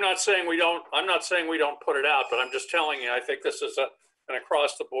 So I'm not saying we don't put it out, but I'm just telling you, I think this is an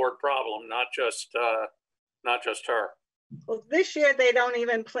across the board problem, not just her. Well, this year they don't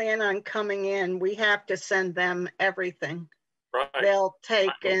even plan on coming in. We have to send them everything. Right. They'll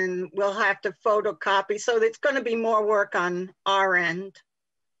take and we'll have to photocopy. So it's going to be more work on our end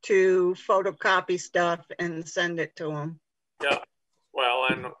to photocopy stuff and send it to them. Yeah. Well,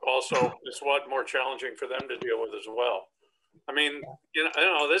 and also it's what more challenging for them to deal with as well. I mean, you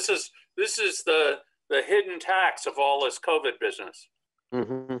know, this is the hidden tax of all this COVID business.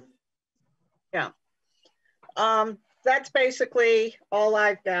 Mm-hmm. Yeah. That's basically all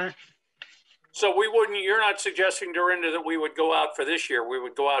I've got. So you're not suggesting, Dorinda, that we would go out for this year. We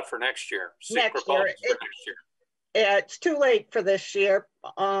would go out for next year. Next year. Yeah, it's too late for this year.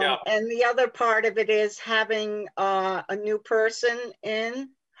 Yeah. And the other part of it is having a new person in.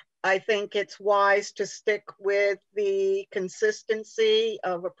 I think it's wise to stick with the consistency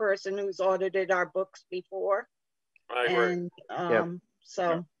of a person who's audited our books before. I agree. And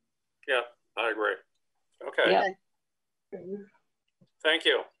so. Yeah, I agree. Okay. Yeah. Thank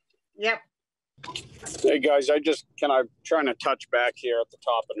you. Yep. Hey guys, I'm trying to touch back here at the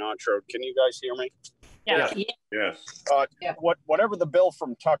top of Notch Road. Can you guys hear me? Yeah. Yes. Whatever the bill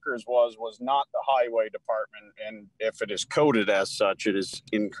from Tucker's was not the highway department, and if it is coded as such, it is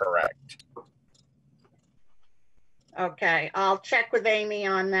incorrect. Okay, I'll check with Amy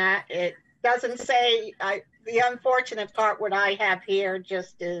on that. It doesn't say, the unfortunate part what I have here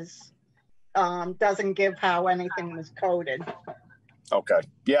just is, doesn't give how anything was coded. Okay.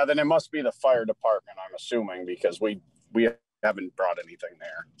 Yeah, then it must be the fire department, I'm assuming, because we haven't brought anything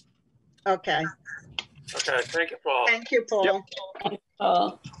there. Okay. Okay, thank you, Paul. Thank you, Paul.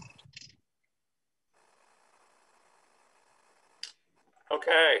 Yep.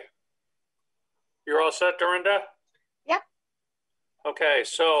 Okay. You're all set, Dorinda? Yep. Okay,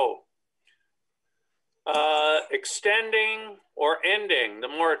 so extending or ending the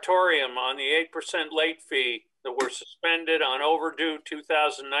moratorium on the 8% late fee that were suspended on overdue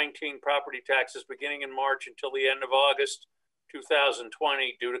 2019 property taxes beginning in March until the end of August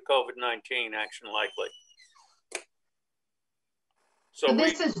 2020 due to COVID-19 action likely. So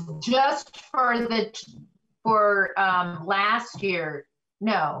this is just for last year?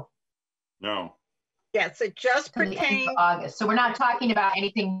 No. No. Yes, it just pertains to August. So we're not talking about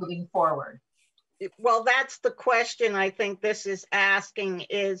anything moving forward. Well, that's the question I think this is asking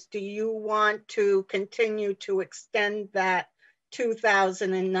is, do you want to continue to extend that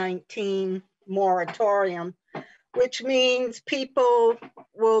 2019 moratorium, which means people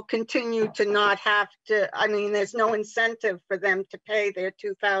will continue to not have to, I mean, there's no incentive for them to pay their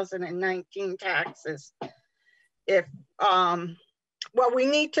 2019 taxes. If, well, we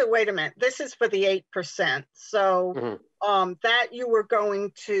need to, wait a minute, this is for the 8%. So that you were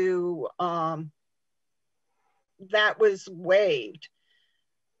going to, that was waived.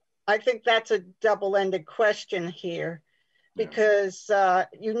 I think that's a double-ended question here because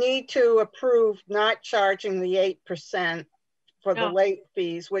you need to approve not charging the 8% for the late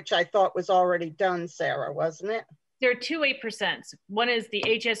fees, which I thought was already done, Sarah, wasn't it? There are two 8%. One is the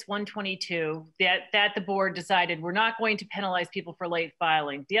HS 122 that the board decided we're not going to penalize people for late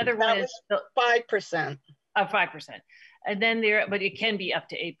filing. The other one is 5%. 5%. And then but it can be up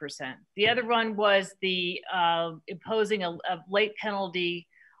to 8%. The other one was the imposing a late penalty.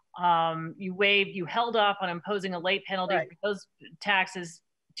 You held off on imposing a late penalty for those taxes,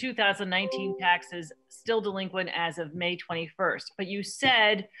 2019 taxes, still delinquent as of May 21st. But you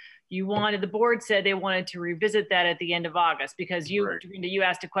said the board said they wanted to revisit that at the end of August, because you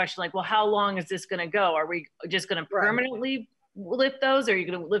asked a question like, well, how long is this going to go? Are we just going to permanently lift those? Or are you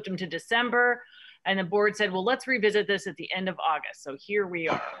going to lift them to December? And the board said, well, let's revisit this at the end of August. So here we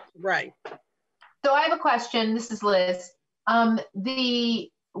are. Right. So I have a question. This is Liz. So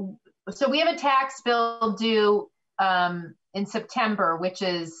we have a tax bill due in September, which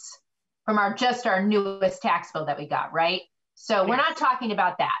is from our newest tax bill that we got, right? So we're not talking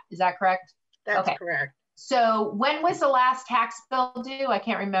about that. Is that correct? That's correct. So when was the last tax bill due? I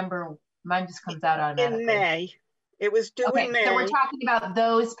can't remember. Mine just comes out automatically. In May. It was due in May. So we're talking about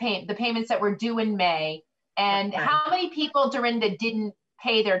those the payments that were due in May. And how many people, Dorinda, didn't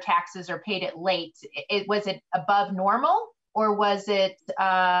pay their taxes or paid it late? Was it above normal, or was it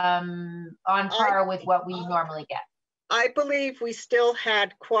on par with what we normally get? I believe we still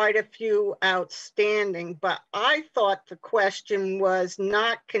had quite a few outstanding, but I thought the question was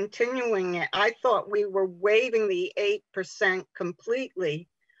not continuing it. I thought we were waiving the 8% completely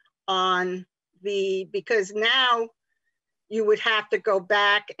on because now you would have to go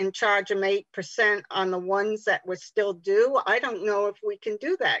back and charge them 8% on the ones that were still due. I don't know if we can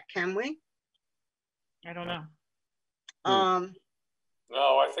do that, can we? I don't know.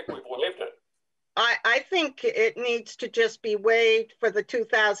 No, I think we've waived it. I think it needs to just be waived for the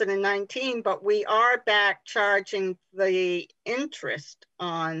 2019, but we are back charging the interest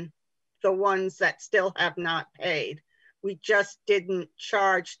on the ones that still have not paid. We just didn't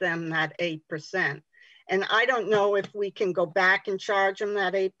charge them that 8%. And I don't know if we can go back and charge them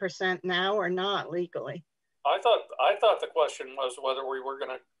that 8% now or not legally. I thought the question was whether we were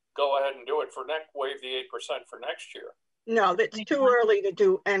going to go ahead and do it for waive the 8% for next year. No, it's too early to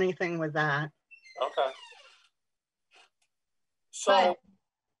do anything with that. Okay. So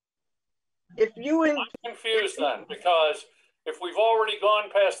if you I'm confused then, because if we've already gone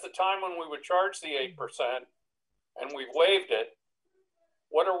past the time when we would charge the 8% and we've waived it,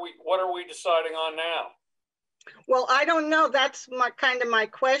 what are we deciding on now? Well, I don't know. That's my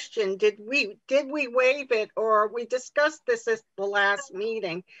question. Did we waive it, or we discussed this at the last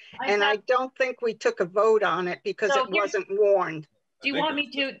meeting? And I don't think we took a vote on it because it wasn't warned. Do you want me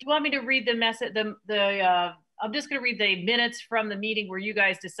to read the message? I'm just going to read the minutes from the meeting where you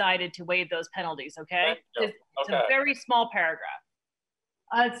guys decided to waive those penalties. Okay. It's a very small paragraph.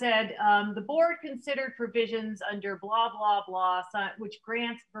 It said, the board considered provisions under blah, blah, blah, which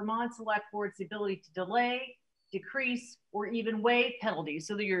grants Vermont Select Boards the ability to delay, decrease, or even waive penalties.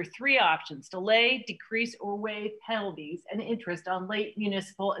 So there are three options: delay, decrease, or waive penalties and interest on late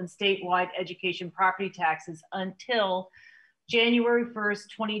municipal and statewide education property taxes until January 1st,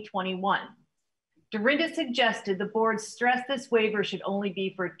 2021. Dorinda suggested the board stress this waiver should only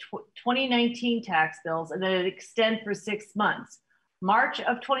be for 2019 tax bills and that it extend for 6 months, March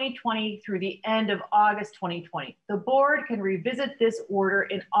of 2020 through the end of August 2020. The board can revisit this order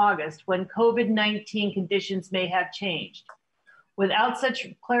in August when COVID-19 conditions may have changed. Without such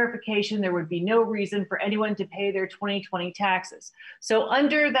clarification, there would be no reason for anyone to pay their 2020 taxes. So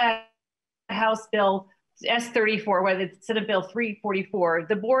under that House Bill S34, whether it's Senate Bill 344,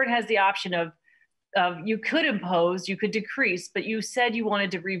 the board has the option of you could impose, you could decrease, but you said you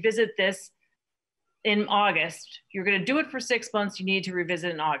wanted to revisit this in August. You're going to do it for 6 months. You need to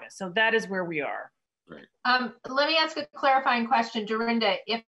revisit in August. So that is where we are. Right. Let me ask a clarifying question, Dorinda.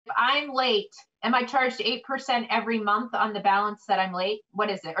 If I'm late, am I charged 8% every month on the balance that I'm late? What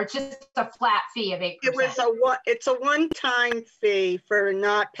is it? Or just a flat fee of 8%? It's a one-time fee for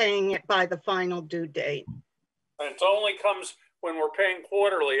not paying it by the final due date. And it only comes when we're paying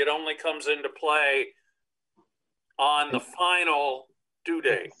quarterly. It only comes into play on the final due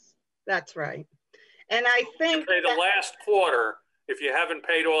date. That's right. And I think you pay the last quarter. If you haven't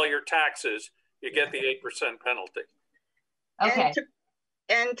paid all your taxes, you get the 8% penalty. Okay.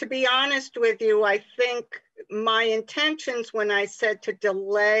 And to be honest with you, I think my intentions when I said to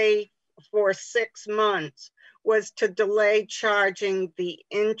delay for 6 months was to delay charging the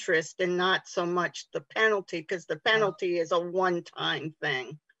interest and not so much the penalty, because the penalty is a one-time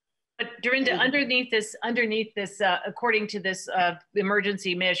thing. But Dorinda, underneath this, according to this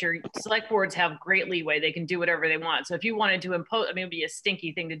emergency measure, select boards have great leeway. They can do whatever they want. So if you wanted to impose, I mean, it would be a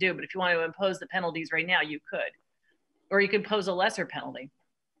stinky thing to do, but if you want to impose the penalties right now, you could. Or you could pose a lesser penalty.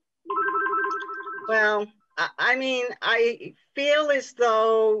 Well, I mean, I feel as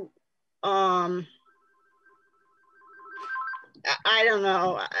though, I don't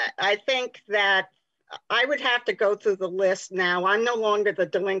know. I think that I would have to go through the list now. I'm no longer the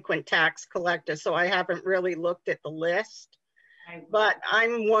delinquent tax collector, so I haven't really looked at the list. But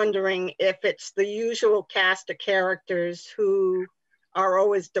I'm wondering if it's the usual cast of characters who are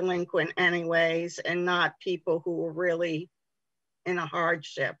always delinquent anyways, and not people who are really in a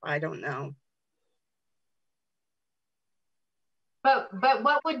hardship. I don't know. But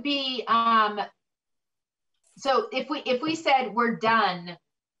what would be, so if we said we're done,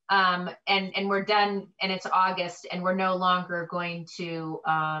 and we're done and it's August and we're no longer going to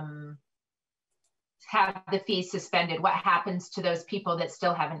have the fee suspended, what happens to those people that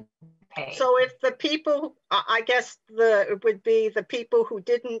still haven't paid? So if the people, I guess it would be the people who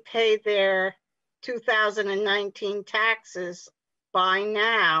didn't pay their 2019 taxes by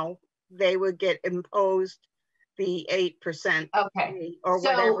now, they would get imposed the 8%. Okay. Or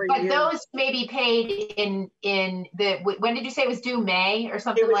so, whatever. But those may be paid in the, when did you say it was due, May or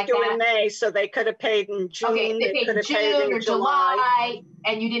something like that? It was due in May, so they could have paid in June. Okay, they paid in June or July,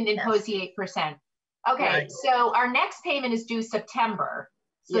 and you didn't impose the 8%. Okay, right. So our next payment is due September.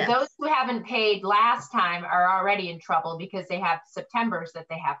 So yes. Those who haven't paid last time are already in trouble because they have September's that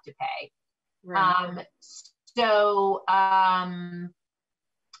they have to pay. Right.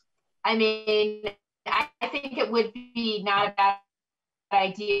 I mean, I think it would be not a bad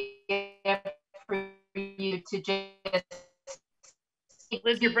idea for you to just.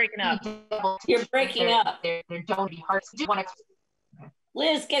 Liz, you're breaking up. You're breaking up. They're don't be hard to do.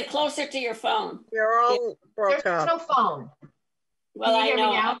 Liz, get closer to your phone. You're all broke There's up. no phone. Well, Can you hear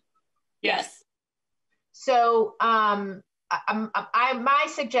me now? Yes. So my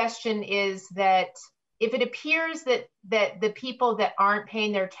suggestion is that if it appears that the people that aren't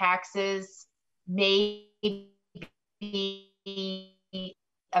paying their taxes may be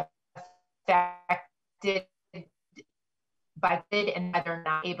affected by it and they're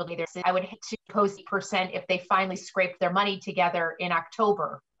not able to, I would hate to post 8% if they finally scraped their money together in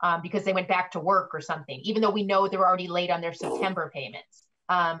October because they went back to work or something, even though we know they're already late on their September payments.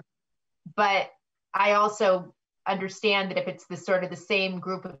 But I also understand that if it's the sort of the same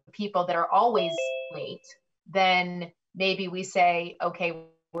group of people that are always late, then maybe we say, okay,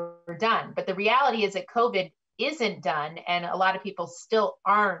 we're done. But the reality is that COVID isn't done and a lot of people still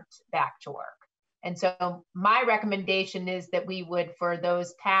aren't back to work. And so my recommendation is that we would, for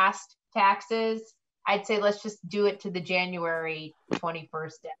those past taxes, I'd say let's just do it to the January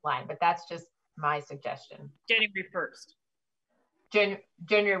 21st deadline, but that's just my suggestion. January 1st.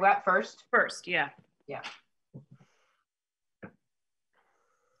 January what, 1st? 1st, yeah. Yeah.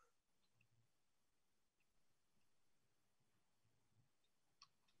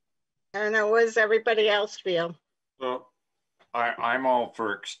 And how does everybody else feel? So I'm all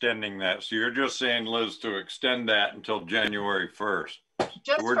for extending that. So you're just saying, Liz, to extend that until January 1st.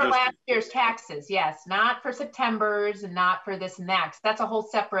 Just so for last year's taxes, yes. Not for September's and not for this and that. That's a whole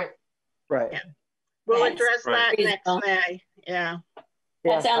separate. Right. Yeah. We'll address right. that next May. Yeah.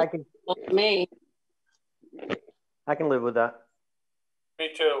 That sounds good to me. I can live with that.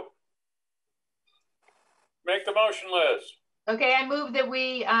 Me too. Make the motion, Liz. Okay, I move that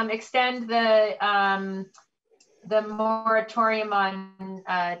we extend the moratorium on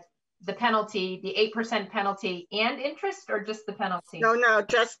the penalty, the 8% penalty and interest, or just the penalty? No,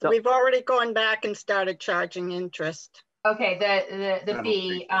 just we've already gone back and started charging interest. Okay, the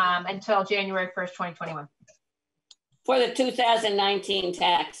fee until January 1st, 2021. For the 2019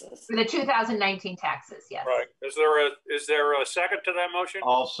 taxes. For the 2019 taxes, yes. Right. Is there a second to that motion?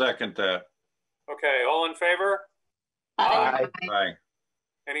 I'll second that. Okay, all in favor? Aye. Aye.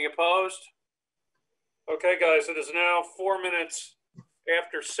 Any opposed? Okay, guys, it is now 4 minutes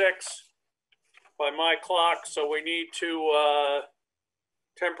after 6 by my clock, so we need to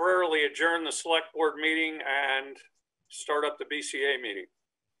temporarily adjourn the select board meeting and start up the BCA meeting.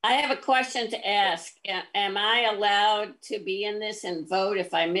 I have a question to ask. Am I allowed to be in this and vote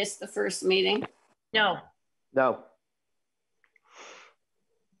if I miss the first meeting? No. No.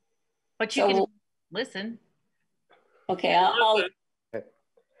 But you can listen. Okay, I'll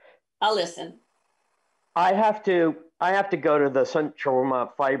listen. I have to go to the Central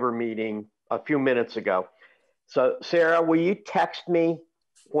Vermont Fiber meeting a few minutes ago. So Sarah, will you text me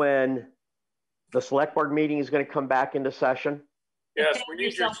when the select board meeting is going to come back into session? Yes, we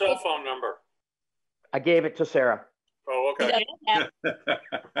need your cell phone number. I gave it to Sarah. Oh, okay. When?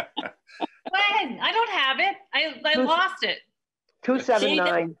 I don't have it. I lost it.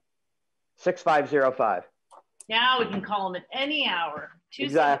 279-6505. Now we can call them at any hour.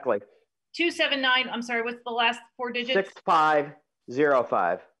 Exactly. 279, I'm sorry, what's the last 4 digits?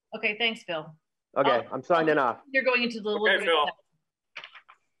 6505. Okay, thanks, Phil. Okay, I'm signing off. You're going into the Okay, Phil.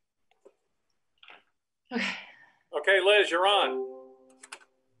 Okay. Okay, Liz, you're on.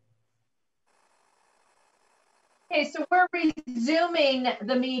 Okay, so we're resuming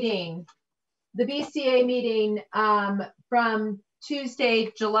the meeting, the BCA meeting from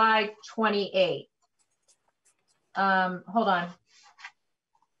Tuesday, July 28th. Hold on.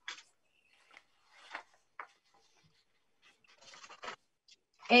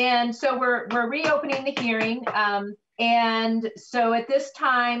 And so we're reopening the hearing. And so at this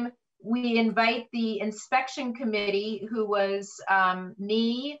time, we invite the inspection committee, who was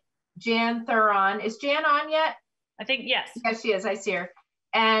me, Jan Thuron. Is Jan on yet? I think yes. Yes, she is. I see her.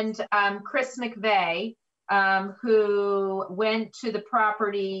 And Chris McVeigh, who went to the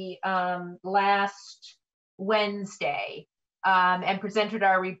property last Wednesday and presented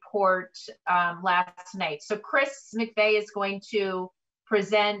our report last night. So Chris McVeigh is going to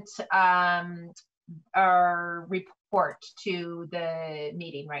present our report to the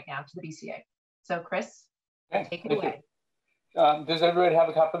meeting right now, to the BCA. So Chris, take it away. Does everybody have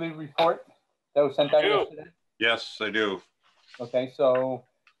a copy of the report that was sent out yesterday? Yes, I do. Okay, so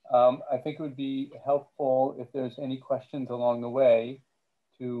I think it would be helpful if there's any questions along the way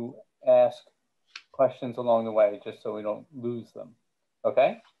to ask questions along the way, just so we don't lose them.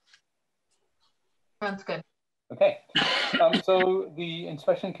 Okay? Sounds good. Okay. So the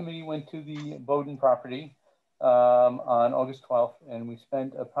inspection committee went to the Bowden property on August 12th, and we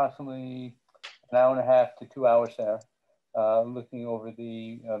spent approximately an hour and a half to 2 hours there looking over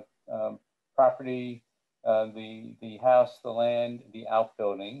the property, the house, the land, the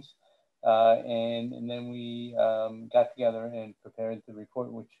outbuildings. And then we got together and prepared the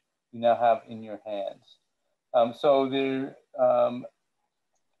report, which you now have in your hands. So there,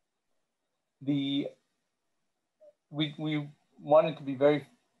 we wanted to be very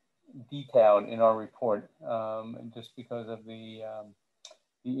detailed in our report, just because of the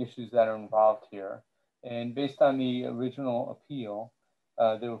issues that are involved here. And based on the original appeal,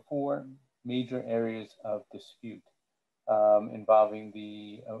 there were 4 major areas of dispute involving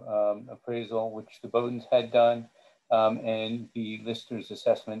the appraisal, which the Bowdens had done, and the lister's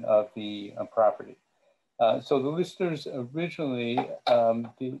assessment of the property. So the listers originally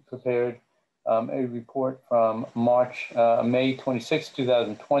prepared a report from May 26,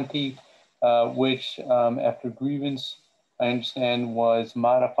 2020, which after grievance, I understand, was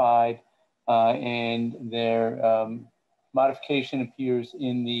modified, and their modification appears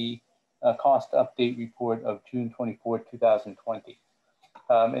in the cost update report of June 24, 2020.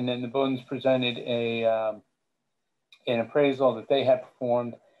 And then the Bowdens presented an appraisal that they had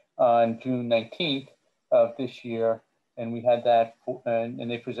performed on June 19th of this year, and we had that,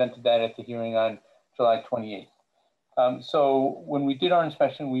 and they presented that at the hearing on July 28th. So when we did our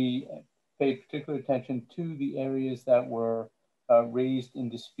inspection, we paid particular attention to the areas that were raised in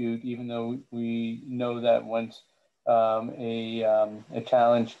dispute, even though we know that once a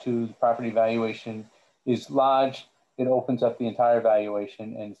challenge to the property valuation is lodged, it opens up the entire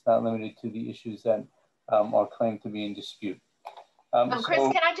valuation, and it's not limited to the issues that are claimed to be in dispute. Chris,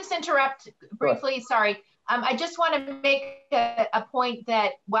 can I just interrupt briefly? Sure. Sorry. I just want to make a point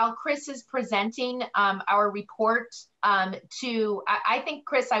that while Chris is presenting our report I think,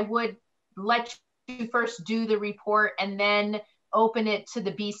 Chris, I would let you first do the report and then open it to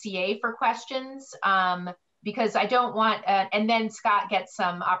the BCA for questions, because I don't want, and then Scott gets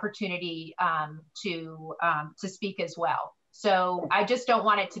some opportunity to speak as well. So I just don't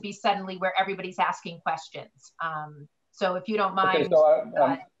want it to be suddenly where everybody's asking questions. So if you don't mind. Okay, so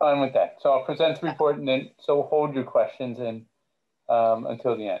I'm fine with that. So I'll present the report, and then so hold your questions and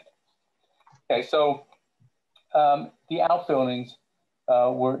until the end. Okay, so the outbuildings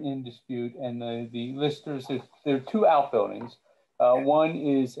were in dispute, and the listers, there are 2 outbuildings. One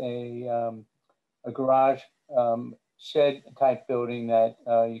is a garage shed type building that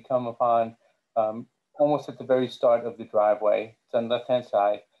you come upon almost at the very start of the driveway. It's on the left-hand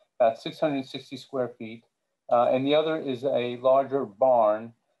side, about 660 square feet. And the other is a larger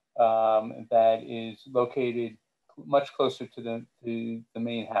barn that is located much closer to the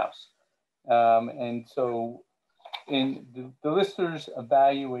main house. And so the listers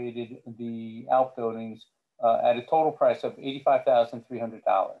evaluated the outbuildings at a total price of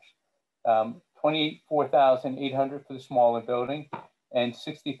 $85,300, $24,800 for the smaller building, and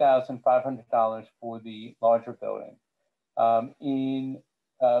 $60,500 for the larger building.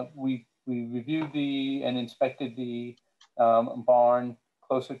 We reviewed and inspected the barn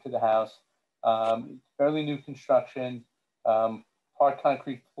closer to the house. Fairly new construction, part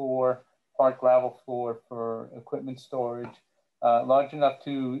concrete floor, part gravel floor for equipment storage, large enough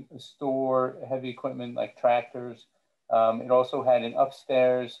to store heavy equipment like tractors. It also had an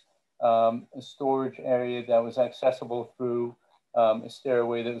upstairs storage area that was accessible through a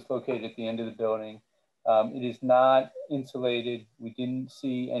stairway that was located at the end of the building. It is not insulated. We didn't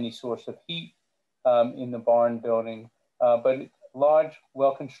see any source of heat in the barn building, but large,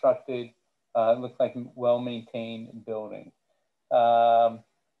 well-constructed, looks like well-maintained building. And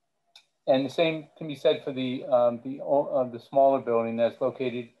the same can be said for the smaller building that's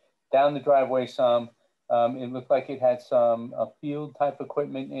located down the driveway some. It looked like it had some field type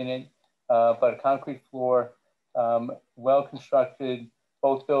equipment in it, but a concrete floor, well constructed.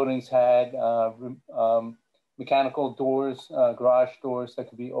 Both buildings had mechanical doors, garage doors that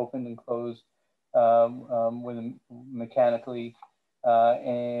could be opened and closed mechanically.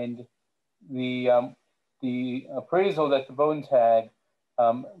 And the appraisal that the Bowdens had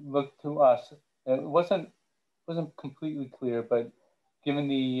looked to us, it wasn't completely clear, but given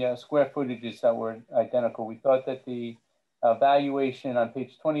the square footages that were identical, we thought that the valuation on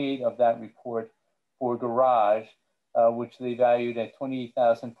page 28 of that report for garage, which they valued at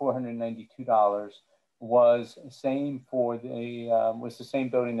 $28,492, was the same for was the same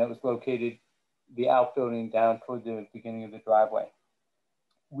building that was located, the outbuilding down toward the beginning of the driveway.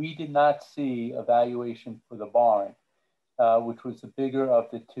 We did not see a valuation for the barn, which was the bigger of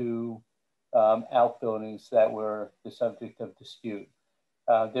the two outbuildings that were the subject of dispute.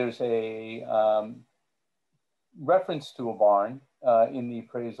 There's a reference to a barn in the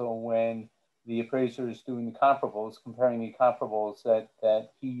appraisal when the appraiser is doing the comparables, comparing the comparables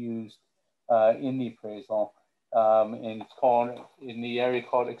that he used in the appraisal. And it's called, in the area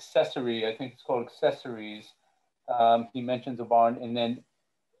called accessory, I think it's called accessories. He mentions a barn and then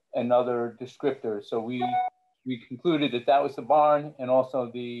another descriptor. So we concluded that that was the barn and also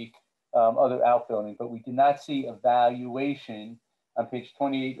the other outbuilding, but we did not see a valuation on page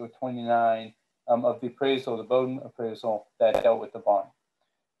 28 or 29 of the appraisal, the Bowden appraisal that dealt with the barn.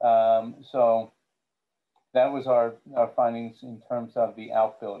 So that was our findings in terms of the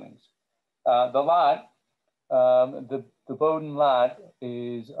outbuildings. The lot, the Bowden lot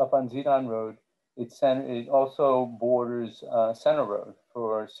is up on Zedon Road. It also borders Center Road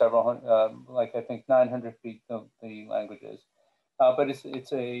for several hundred, like I think 900 feet, the language is. But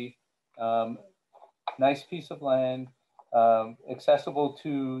it's a nice piece of land, accessible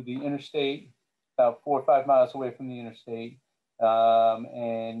to the interstate, about 4 or 5 miles away from the interstate,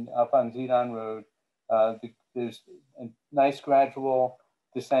 and up on Zedon Road. There's a nice gradual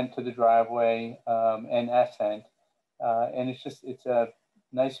descent to the driveway and ascent. And it's a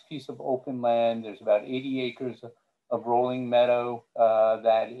nice piece of open land. There's about 80 acres of rolling meadow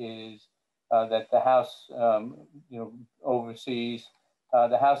that the house oversees.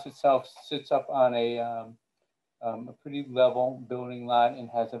 The house itself sits up on a pretty level building lot and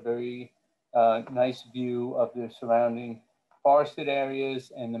has a very nice view of the surrounding forested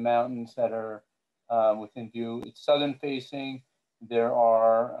areas and the mountains that are within view. It's southern facing. There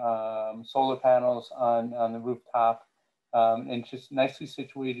are solar panels on the rooftop. And just nicely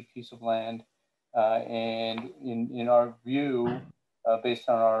situated piece of land. And in our view, based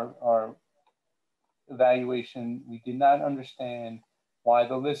on our evaluation, we did not understand why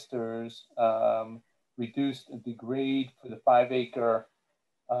the listers reduced the grade for the 5-acre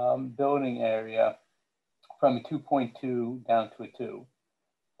building area from a 2.2 down to a 2.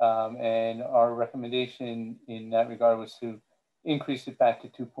 And our recommendation in that regard was to increase it back to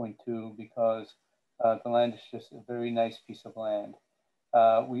 2.2 because the land is just a very nice piece of land.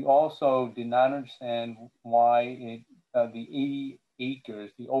 We also did not understand why the 80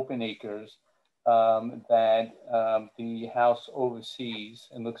 acres, the open acres that the house oversees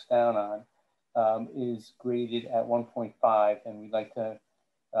and looks down on is graded at 1.5, and we'd like to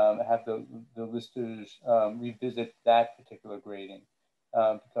have the listers revisit that particular grading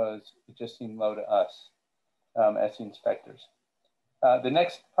because it just seemed low to us as the inspectors. The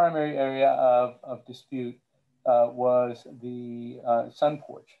next primary area of dispute was the sun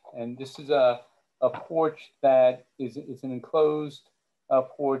porch. And this is a porch that is an enclosed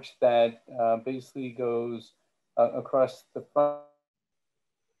porch that basically goes across the front.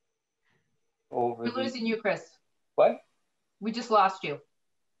 We're losing you, Chris. What? We just lost you.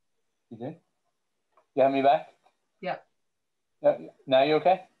 You did? You have me back? Yeah. Now you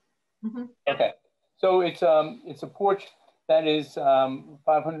okay? Mm-hmm. Okay. So it's a porch that is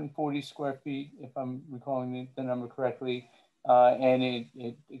 540 square feet, if I'm recalling the number correctly, and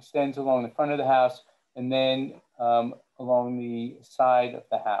it extends along the front of the house and then along the side of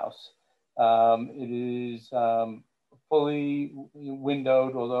the house. It is fully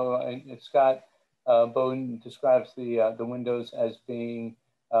windowed, although Scott Bowden describes the windows as being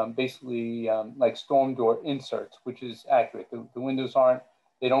basically like storm door inserts, which is accurate. The windows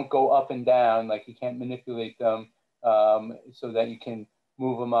they don't go up and down, like you can't manipulate them so that you can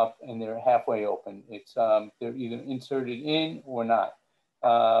move them up and they're halfway open. It's they're either inserted in or not.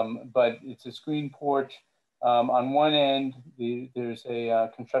 But it's a screen porch On one end, there's a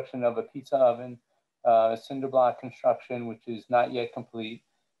construction of a pizza oven, cinder block construction, which is not yet complete,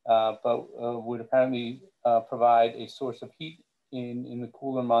 but would apparently provide a source of heat in the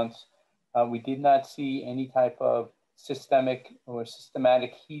cooler months. We did not see any type of systematic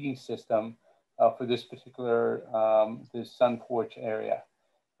heating system for this particular this sun porch area.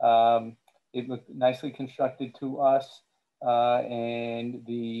 It looked nicely constructed to us, and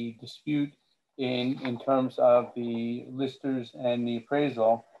the dispute in terms of the listers and the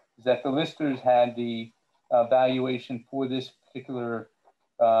appraisal is that the listers had the valuation for this particular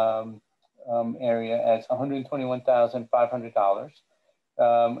area as $121,500.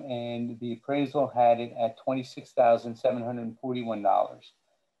 And the appraisal had it at $26,741.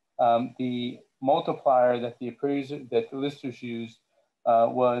 The multiplier that the listers used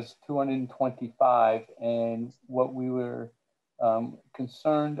was 225, and what we were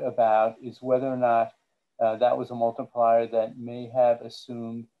concerned about is whether or not that was a multiplier that may have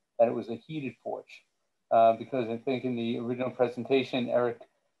assumed that it was a heated porch, because I think in the original presentation, Eric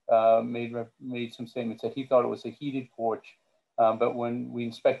made some statements that he thought it was a heated porch, but when we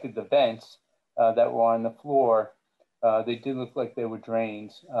inspected the vents that were on the floor, they did look like they were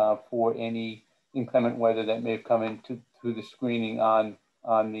drains for any inclement weather that may have come into through the screening on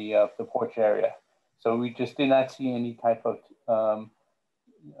the porch area. So we just did not see any type of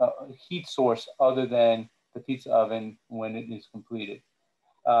heat source other than the pizza oven when it is completed.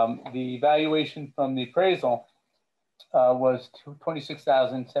 The valuation from the appraisal was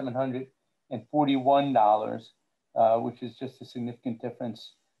 $26,741, which is just a significant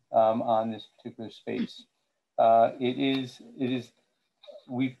difference on this particular space. It is,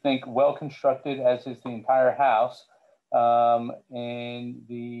 we think, well constructed, as is the entire house, and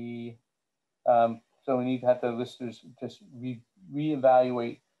so we need to have the listers just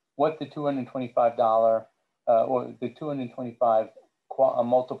reevaluate what the $225 or the 225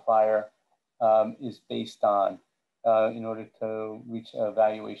 multiplier is based on in order to reach a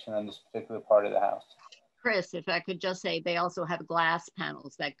valuation on this particular part of the house. Chris, if I could just say, they also have glass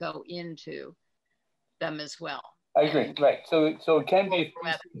panels that go into them as well. I agree, right. So it can be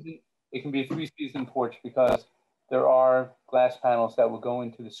a three-season porch because there are glass panels that will go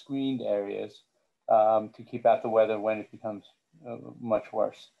into the screened areas to keep out the weather when it becomes much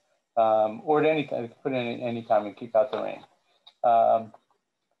worse. Or at any time, put in at any time and keep out the rain.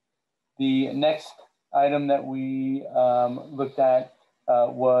 The next item that we looked at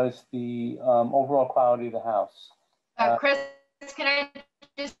was the overall quality of the house. Chris, can I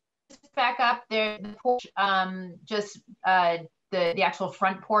just back up there? The porch, the actual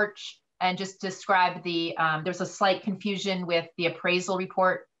front porch, and just describe the, there's a slight confusion with the appraisal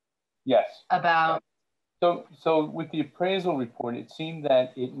report. Yes. About. So with the appraisal report, it seemed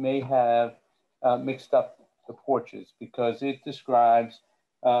that it may have mixed up the porches because it describes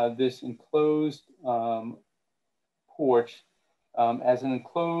this enclosed porch as an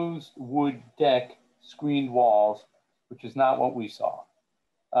enclosed wood deck, screened walls, which is not what we saw.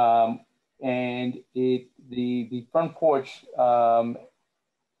 And the front porch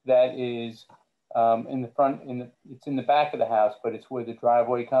that is in the front, it's in the back of the house, but it's where the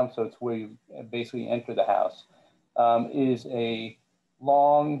driveway comes, so it's where you basically enter the house, is a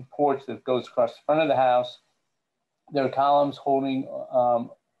long porch that goes across the front of the house. There are columns holding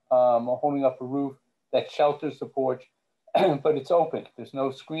up a roof that shelters the porch, but it's open. There's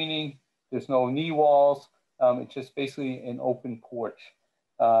no screening. There's no knee walls. It's just basically an open porch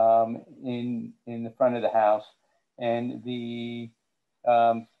in the front of the house. And the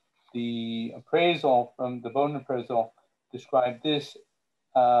appraisal from the Bowden appraisal described this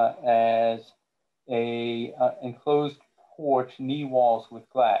as a enclosed porch, knee walls with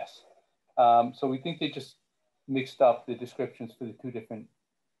glass. So we think they just mixed up the descriptions for the two different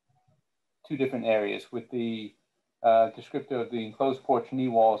areas, with the descriptor of the enclosed porch knee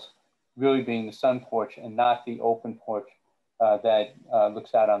walls really being the sun porch and not the open porch that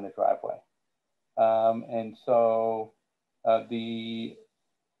looks out on the driveway. And so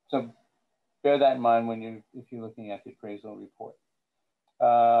so bear that in mind when if you're looking at the appraisal report.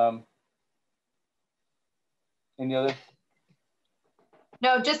 Any other?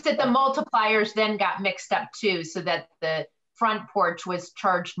 No, just that the multipliers then got mixed up too, so that the front porch was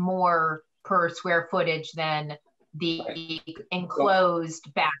charged more per square footage than the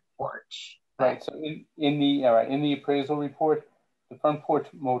enclosed back porch. Right. So in the appraisal report, the front porch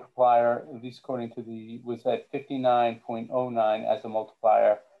multiplier, at least according to was at 59.09 as a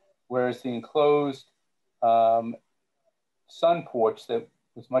multiplier, whereas the enclosed sun porch that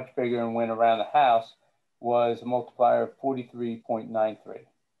was much bigger and went around the house was a multiplier of 43.93.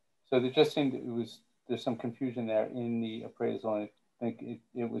 So there just seemed it was there's some confusion there in the appraisal, and I think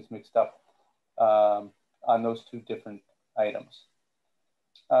it was mixed up on those two different items.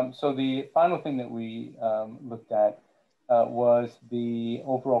 So the final thing that we looked at was the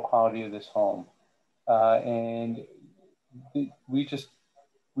overall quality of this home. And we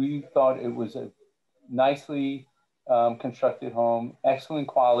thought it was a nicely constructed home, excellent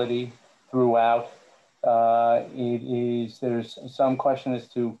quality throughout. There's some question as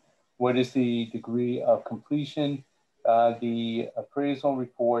to what is the degree of completion. The appraisal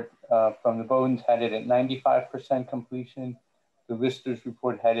report from the Bowdens had it at 95% completion. The Listers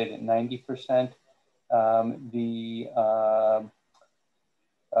report had it at 90%.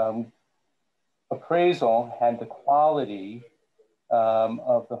 Appraisal had the quality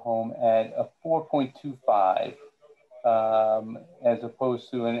of the home at a 4.25 as opposed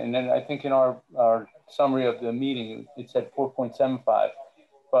to, and then I think in our summary of the meeting, it said 4.75,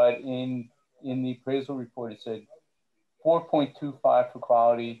 but in the appraisal report, it said 4.25 for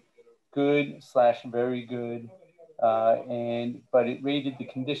quality, good / very good, but it rated the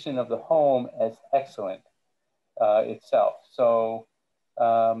condition of the home as excellent itself. So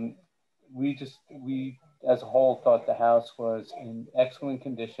we as a whole thought the house was in excellent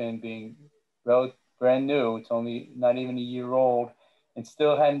condition, being brand new. It's only not even a year old, and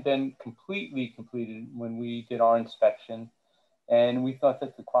still hadn't been completely completed when we did our inspection. And we thought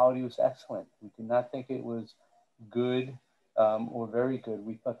that the quality was excellent. We did not think it was good or very good.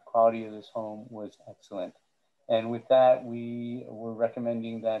 We thought the quality of this home was excellent. And with that, we were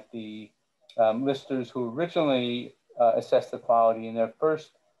recommending that the listers who originally assessed the quality in their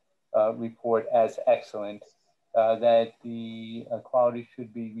first report as excellent, that the quality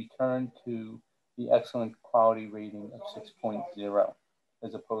should be returned to the excellent quality rating of 6.0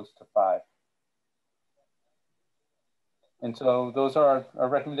 as opposed to 5. And so those are our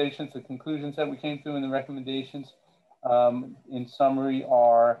recommendations. The conclusions that we came through in the recommendations in summary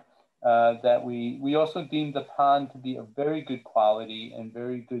are that we also deemed the pond to be of very good quality and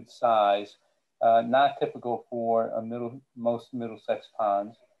very good size, not typical for most Middlesex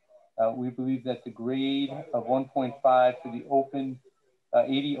ponds. We believe that the grade of 1.5 for the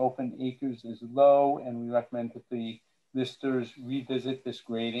 80 open acres is low, and we recommend that the listers revisit this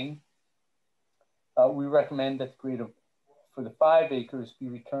grading. We recommend that the grade for the 5 acres be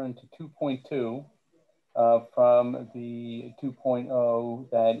returned to 2.2 from the 2.0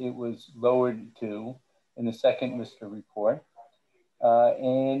 that it was lowered to in the second lister report.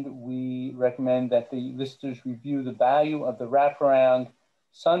 And we recommend that the listers review the value of the wraparound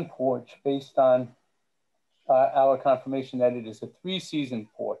sun porch based on our confirmation that it is a 3-season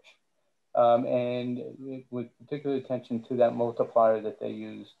porch, and with particular attention to that multiplier that they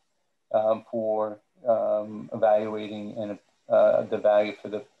used for evaluating and the value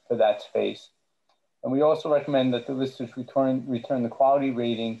for that space. And we also recommend that the listers return the quality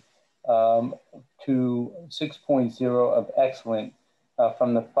rating to 6.0 of excellent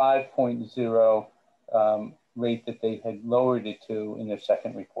from the 5.0 rate that they had lowered it to in their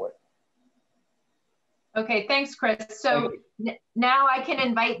second report. Okay, thanks, Chris. So now I can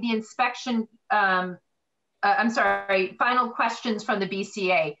invite the inspection, final questions from the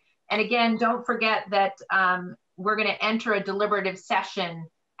BCA. And again, don't forget that we're going to enter a deliberative session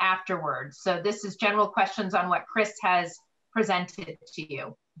afterwards. So this is general questions on what Chris has presented to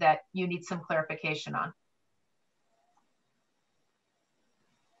you that you need some clarification on.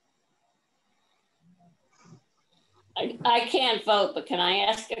 I can't vote, but can I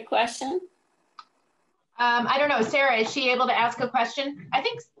ask a question? I don't know, Sarah, is she able to ask a question? I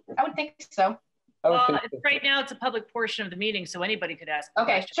would think so. Right now it's a public portion of the meeting, so anybody could ask a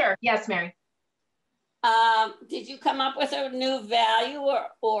question. Sure. Yes, Mary. Did you come up with a new value,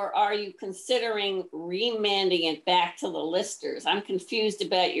 or are you considering remanding it back to the listers? I'm confused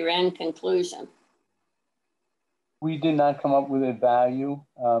about your end conclusion. We did not come up with a value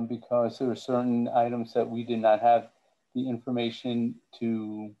because there were certain items that we did not have the information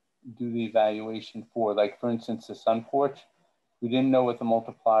to do the evaluation for. Like, for instance, the sun porch. We didn't know what the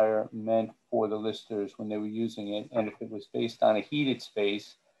multiplier meant for the listers when they were using it. And if it was based on a heated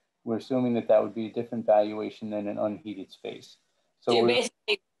space, we're assuming that that would be a different valuation than an unheated space. So you're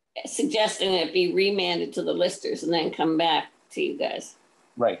basically suggesting it be remanded to the listers and then come back to you guys.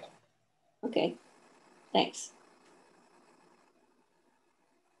 Right. Okay, thanks.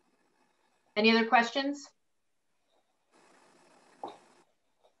 Any other questions?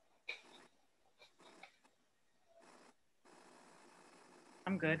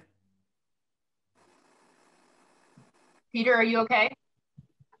 I'm good. Peter, are you okay?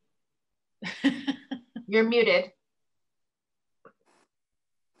 You're muted.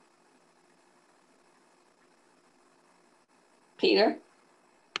 Peter?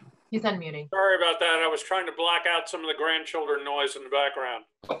 He's unmuting. Sorry about that. I was trying to block out some of the grandchildren noise in the background.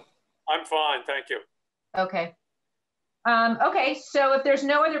 I'm fine, thank you. Okay. Okay, so if there's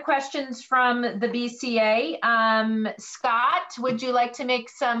no other questions from the BCA, Scott, would you like to make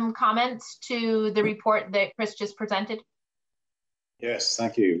some comments to the report that Chris just presented? Yes,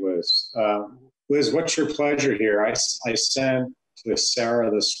 thank you, Liz. Liz, what's your pleasure here? I sent to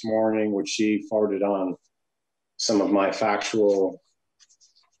Sarah this morning, which she forwarded on, some of my factual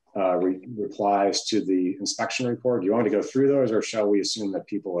replies to the inspection report. Do you want me to go through those, or shall we assume that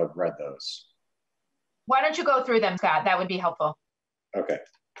people have read those? Why don't you go through them, Scott? That would be helpful. Okay.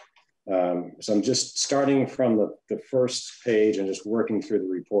 So I'm just starting from the first page and just working through the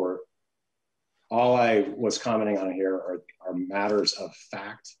report. All I was commenting on here are matters of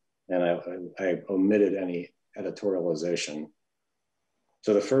fact, and I omitted any editorialization.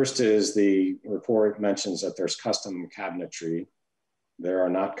 So the first is the report mentions that there's custom cabinetry. There are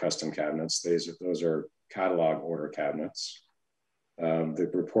not custom cabinets. Those are catalog order cabinets. The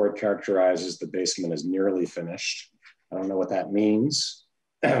report characterizes the basement as nearly finished. I don't know what that means,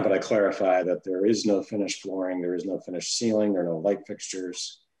 but I clarify that there is no finished flooring, there is no finished ceiling, there are no light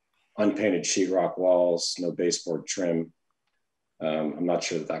fixtures, unpainted sheetrock walls, no baseboard trim. I'm not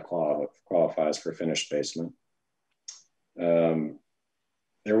sure that qualifies for finished basement.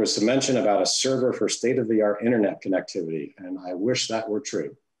 There was some mention about a server for state-of-the-art internet connectivity, and I wish that were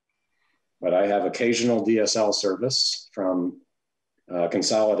true. But I have occasional DSL service from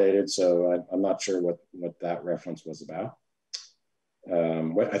Consolidated, so I'm not sure what that reference was about.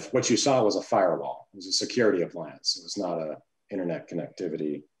 What you saw was a firewall. It was a security appliance. It was not an internet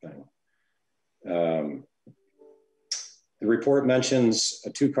connectivity thing. The report mentions a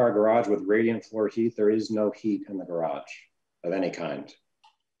 2-car garage with radiant floor heat. There is no heat in the garage of any kind.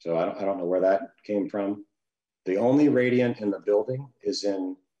 So I don't know where that came from. The only radiant in the building is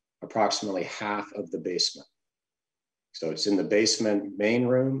in approximately half of the basement. So it's in the basement main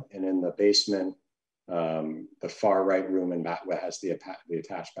room and in the basement, the far right room, and that has the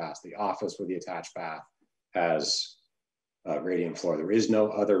attached bath. The office with the attached bath has radiant floor. There is no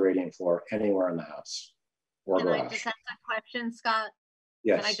other radiant floor anywhere in the house or Can garage. I just ask a question, Scott?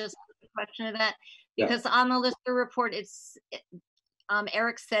 Yes. Can I just ask a question of that? Because on the Lister report,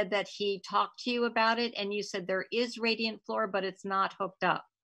 Eric said that he talked to you about it, and you said there is radiant floor, but it's not hooked up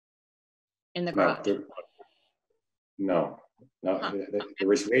in the garage. No,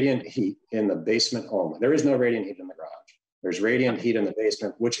 there is radiant heat in the basement only. There is no radiant heat in the garage. There's radiant heat in the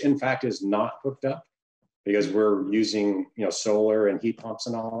basement, which in fact is not hooked up because we're using solar and heat pumps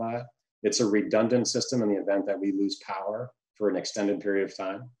and all that. It's a redundant system in the event that we lose power for an extended period of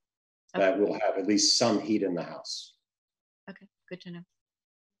time, that will have at least some heat in the house. Okay, good to know.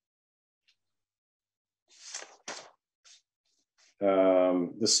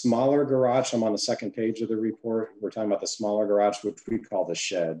 The smaller garage, I'm on the second page of the report. We're talking about the smaller garage, which we call the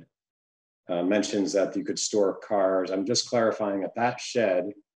shed. Mentions that you could store cars. I'm just clarifying that that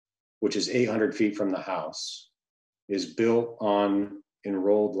shed, which is 800 feet from the house, is built on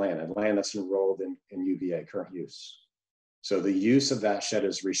enrolled land that's enrolled in UVA, current use. So the use of that shed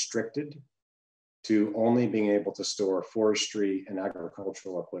is restricted to only being able to store forestry and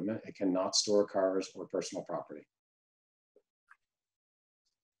agricultural equipment. It cannot store cars or personal property.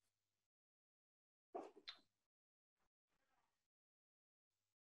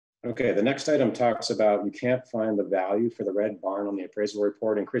 Okay, the next item talks about you can't find the value for the red barn on the appraisal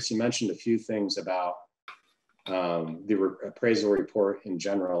report. And Chris, you mentioned a few things about the appraisal report in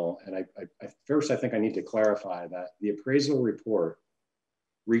general. And first, I think I need to clarify that the appraisal report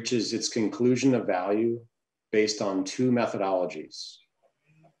reaches its conclusion of value based on 2 methodologies.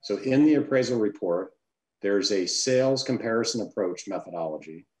 So in the appraisal report, there's a sales comparison approach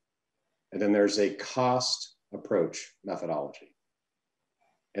methodology, and then there's a cost approach methodology.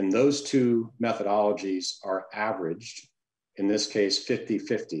 And those 2 methodologies are averaged, in this case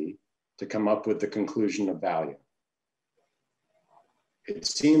 50-50, to come up with the conclusion of value. It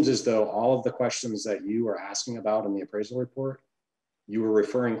seems as though all of the questions that you are asking about in the appraisal report, you were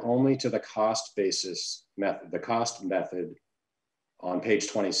referring only to the cost basis method, the cost method on page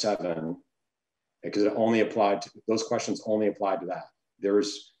 27, because it only applied to, those questions only applied to that.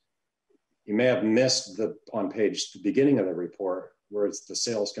 You may have missed the beginning of the report, where it's the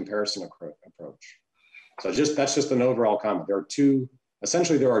sales comparison approach. So that's just an overall comment.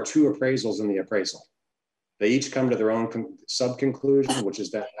 Essentially there are 2 appraisals in the appraisal. They each come to their own sub-conclusion, which is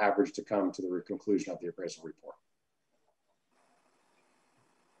that average to come to the conclusion of the appraisal report.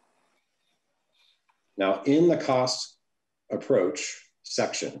 Now in the cost approach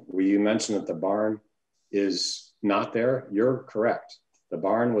section, where you mentioned that the barn is not there, you're correct. The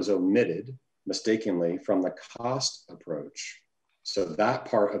barn was omitted mistakenly from the cost approach. So that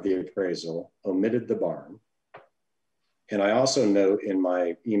part of the appraisal omitted the barn. And I also note in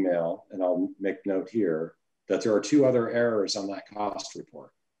my email, and I'll make note here, that there are two other errors on that cost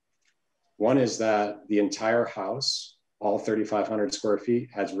report. One is that the entire house, all 3,500 square feet,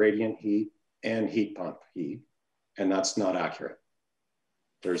 has radiant heat and heat pump heat, and that's not accurate.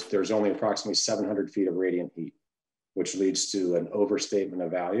 There's only approximately 700 feet of radiant heat, which leads to an overstatement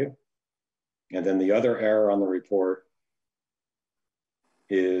of value. And then the other error on the report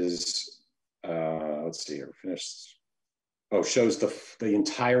is, let's see here, finished. Oh, shows the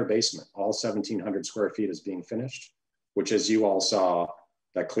entire basement, all 1,700 square feet is being finished, which, as you all saw,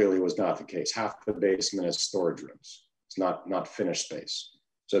 that clearly was not the case. Half the basement is storage rooms. It's not finished space.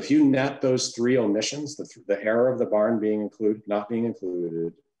 So if you net those three omissions, the error of the barn not being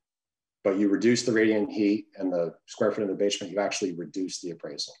included, but you reduce the radiant heat and the square foot of the basement, you actually reduce the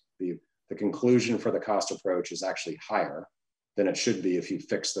appraisal. The conclusion for the cost approach is actually higher than it should be if you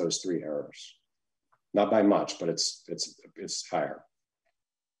fix those three errors. Not by much, but it's higher.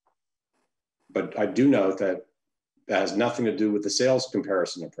 But I do note that that has nothing to do with the sales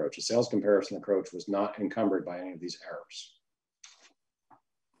comparison approach. The sales comparison approach was not encumbered by any of these errors.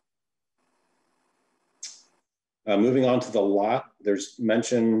 Moving on to the lot, there's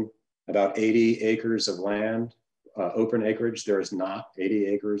mention about 80 acres of land, open acreage. There is not 80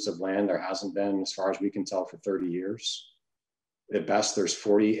 acres of land. There hasn't been, as far as we can tell, for 30 years. At best, there's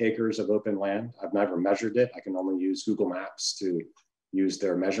 40 acres of open land. I've never measured it. I can only use Google Maps to use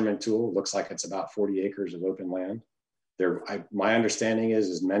their measurement tool. It looks like it's about 40 acres of open land. My understanding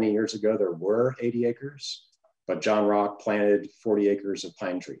is many years ago, there were 80 acres, but John Rock planted 40 acres of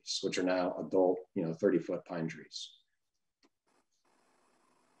pine trees, which are now adult, 30-foot pine trees.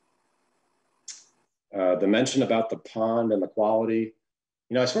 The mention about the pond and the quality,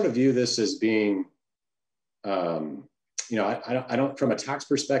 I sort of view this as being, I don't, from a tax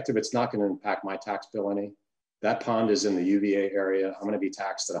perspective, it's not going to impact my tax bill any. That pond is in the UVA area. I'm going to be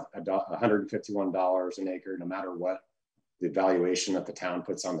taxed at $151 an acre, no matter what the valuation that the town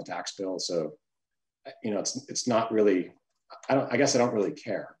puts on the tax bill. So, it's not really, I guess I don't really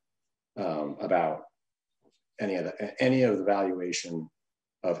care about any of the valuation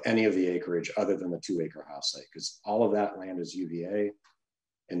of any of the acreage other than the 2-acre house site, because all of that land is UVA.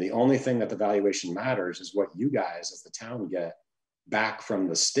 And the only thing that the valuation matters is what you guys as the town get back from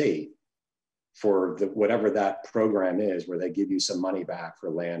the state for whatever that program is, where they give you some money back for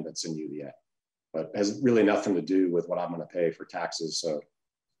land that's in UVA. But it has really nothing to do with what I'm going to pay for taxes, so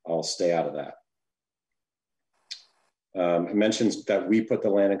I'll stay out of that. It mentions that we put the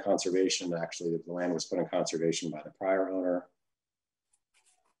land in conservation. Actually, the land was put in conservation by the prior owner.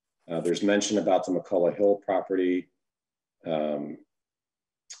 There's mention about the McCullough Hill property,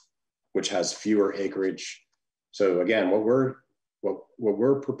 which has fewer acreage. So again, what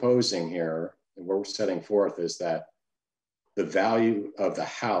we're proposing here and what we're setting forth is that the value of the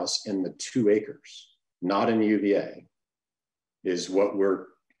house in the 2 acres, not in UVA, is what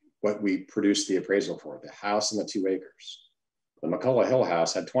we produced the appraisal for, the house in the 2 acres. The McCullough Hill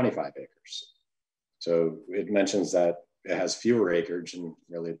house had 25 acres. So it mentions that it has fewer acreage, and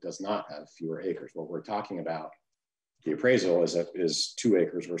really it does not have fewer acres. What we're talking about, the appraisal is 2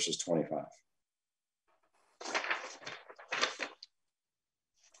 acres versus 25.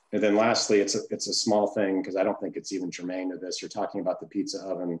 And then lastly, it's a small thing, because I don't think it's even germane to this. You're talking about the pizza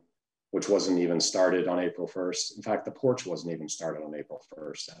oven, which wasn't even started on April 1st. In fact, the porch wasn't even started on April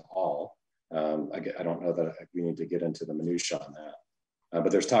 1st at all. I don't know that we need to get into the minutia on that.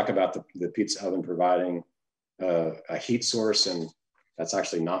 But there's talk about the pizza oven providing a heat source, and that's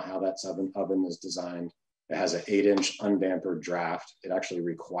actually not how that oven is designed. It has an 8-inch undampered draft. It actually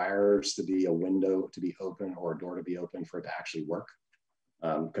requires to be a window to be open or a door to be open for it to actually work,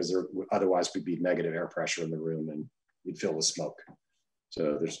 because otherwise we'd be negative air pressure in the room and you'd fill with smoke.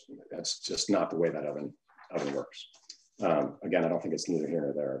 So that's just not the way that oven works. Again, I don't think it's neither here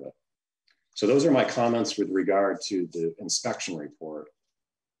nor there. But so those are my comments with regard to the inspection report.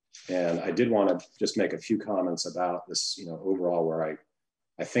 And I did want to just make a few comments about this, overall where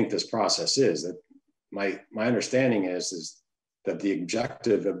I think this process is. That my understanding is that the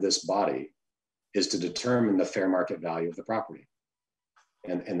objective of this body is to determine the fair market value of the property.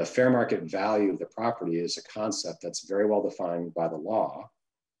 And the fair market value of the property is a concept that's very well defined by the law.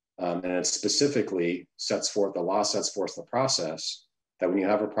 And it specifically the law sets forth the process that when you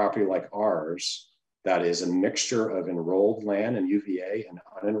have a property like ours, that is a mixture of enrolled land and UVA and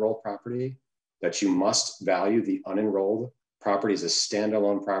unenrolled property, that you must value the unenrolled property as a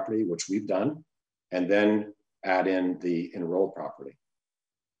standalone property, which we've done. And then add in the enrolled property.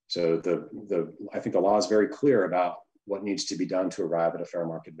 So I think the law is very clear about what needs to be done to arrive at a fair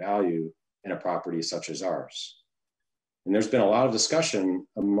market value in a property such as ours. And there's been a lot of discussion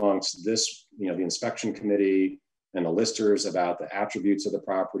amongst this, the inspection committee and the listers about the attributes of the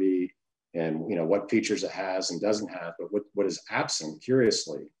property and what features it has and doesn't have. But what is absent,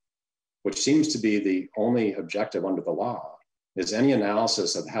 curiously, which seems to be the only objective under the law, is any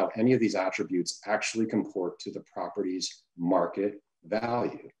analysis of how any of these attributes actually comport to the property's market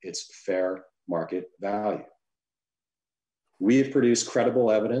value, its fair market value. We have produced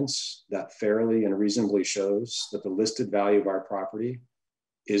credible evidence that fairly and reasonably shows that the listed value of our property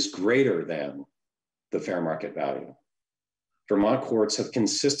is greater than the fair market value. Vermont courts have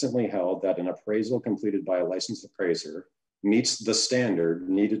consistently held that an appraisal completed by a licensed appraiser meets the standard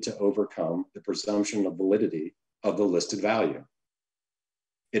needed to overcome the presumption of validity of the listed value.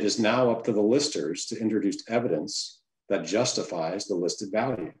 It is now up to the listers to introduce evidence that justifies the listed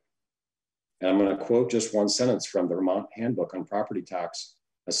value. And I'm going to quote just one sentence from the Vermont Handbook on Property Tax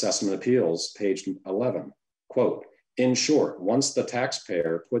Assessment Appeals, page 11. Quote, in short, once the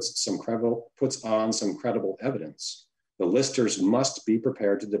taxpayer puts on some credible evidence, the listers must be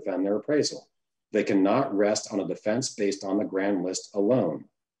prepared to defend their appraisal. They cannot rest on a defense based on the grand list alone.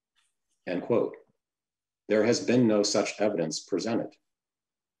 End quote. There has been no such evidence presented.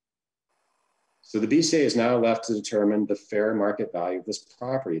 So the BCA is now left to determine the fair market value of this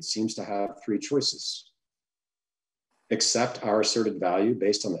property. It seems to have three choices. Accept our asserted value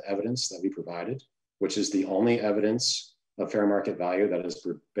based on the evidence that we provided, which is the only evidence of fair market value that has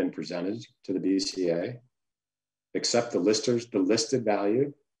been presented to the BCA. Accept the listed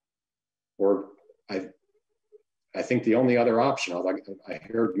value, or I think the only other option, I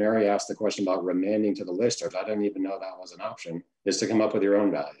heard Mary ask the question about remanding to the listers. I didn't even know that was an option, is to come up with your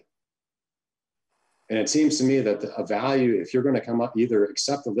own value. And it seems to me that a value, if you're going to come up, either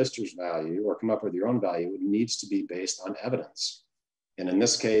accept the lister's value or come up with your own value, it needs to be based on evidence. And in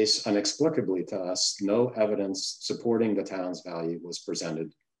this case, inexplicably to us, no evidence supporting the town's value was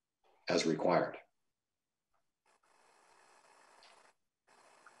presented as required.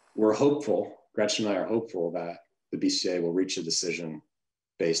 We're hopeful, Gretchen and I are hopeful, that the BCA will reach a decision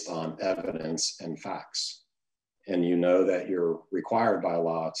based on evidence and facts. And you know that you're required by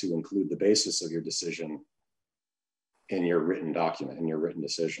law to include the basis of your decision in your written document, in your written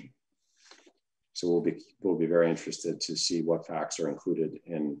decision. So we'll be very interested to see what facts are included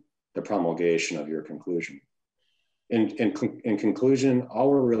in the promulgation of your conclusion. In conclusion,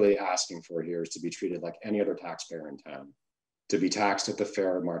 all we're really asking for here is to be treated like any other taxpayer in town, to be taxed at the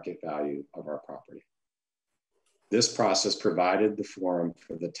fair market value of our property. This process provided the forum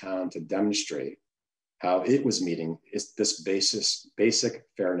for the town to demonstrate how it was meeting this basic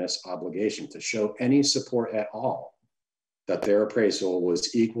fairness obligation, to show any support at all that their appraisal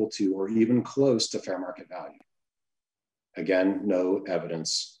was equal to or even close to fair market value. Again, no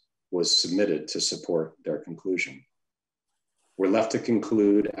evidence was submitted to support their conclusion. We're left to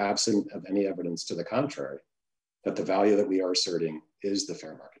conclude, absent of any evidence to the contrary, that the value that we are asserting is the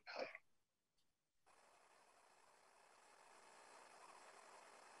fair market value.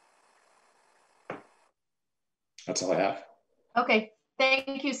 That's all I have. Okay,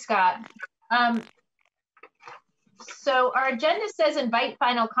 thank you, Scott. So our agenda says invite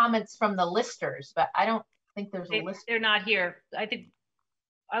final comments from the listers, but I don't think there's a list. They're not here. I think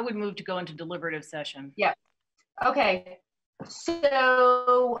I would move to go into deliberative session. Yeah. Okay.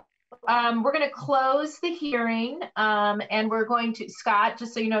 So we're going to close the hearing and we're going to, Scott,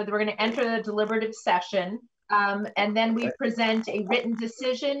 just so you know, we're going to enter the deliberative session and then we present a written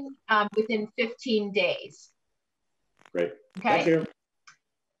decision within 15 days. Great. Okay. Thank you.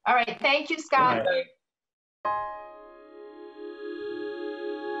 All right. Thank you, Scott. Bye.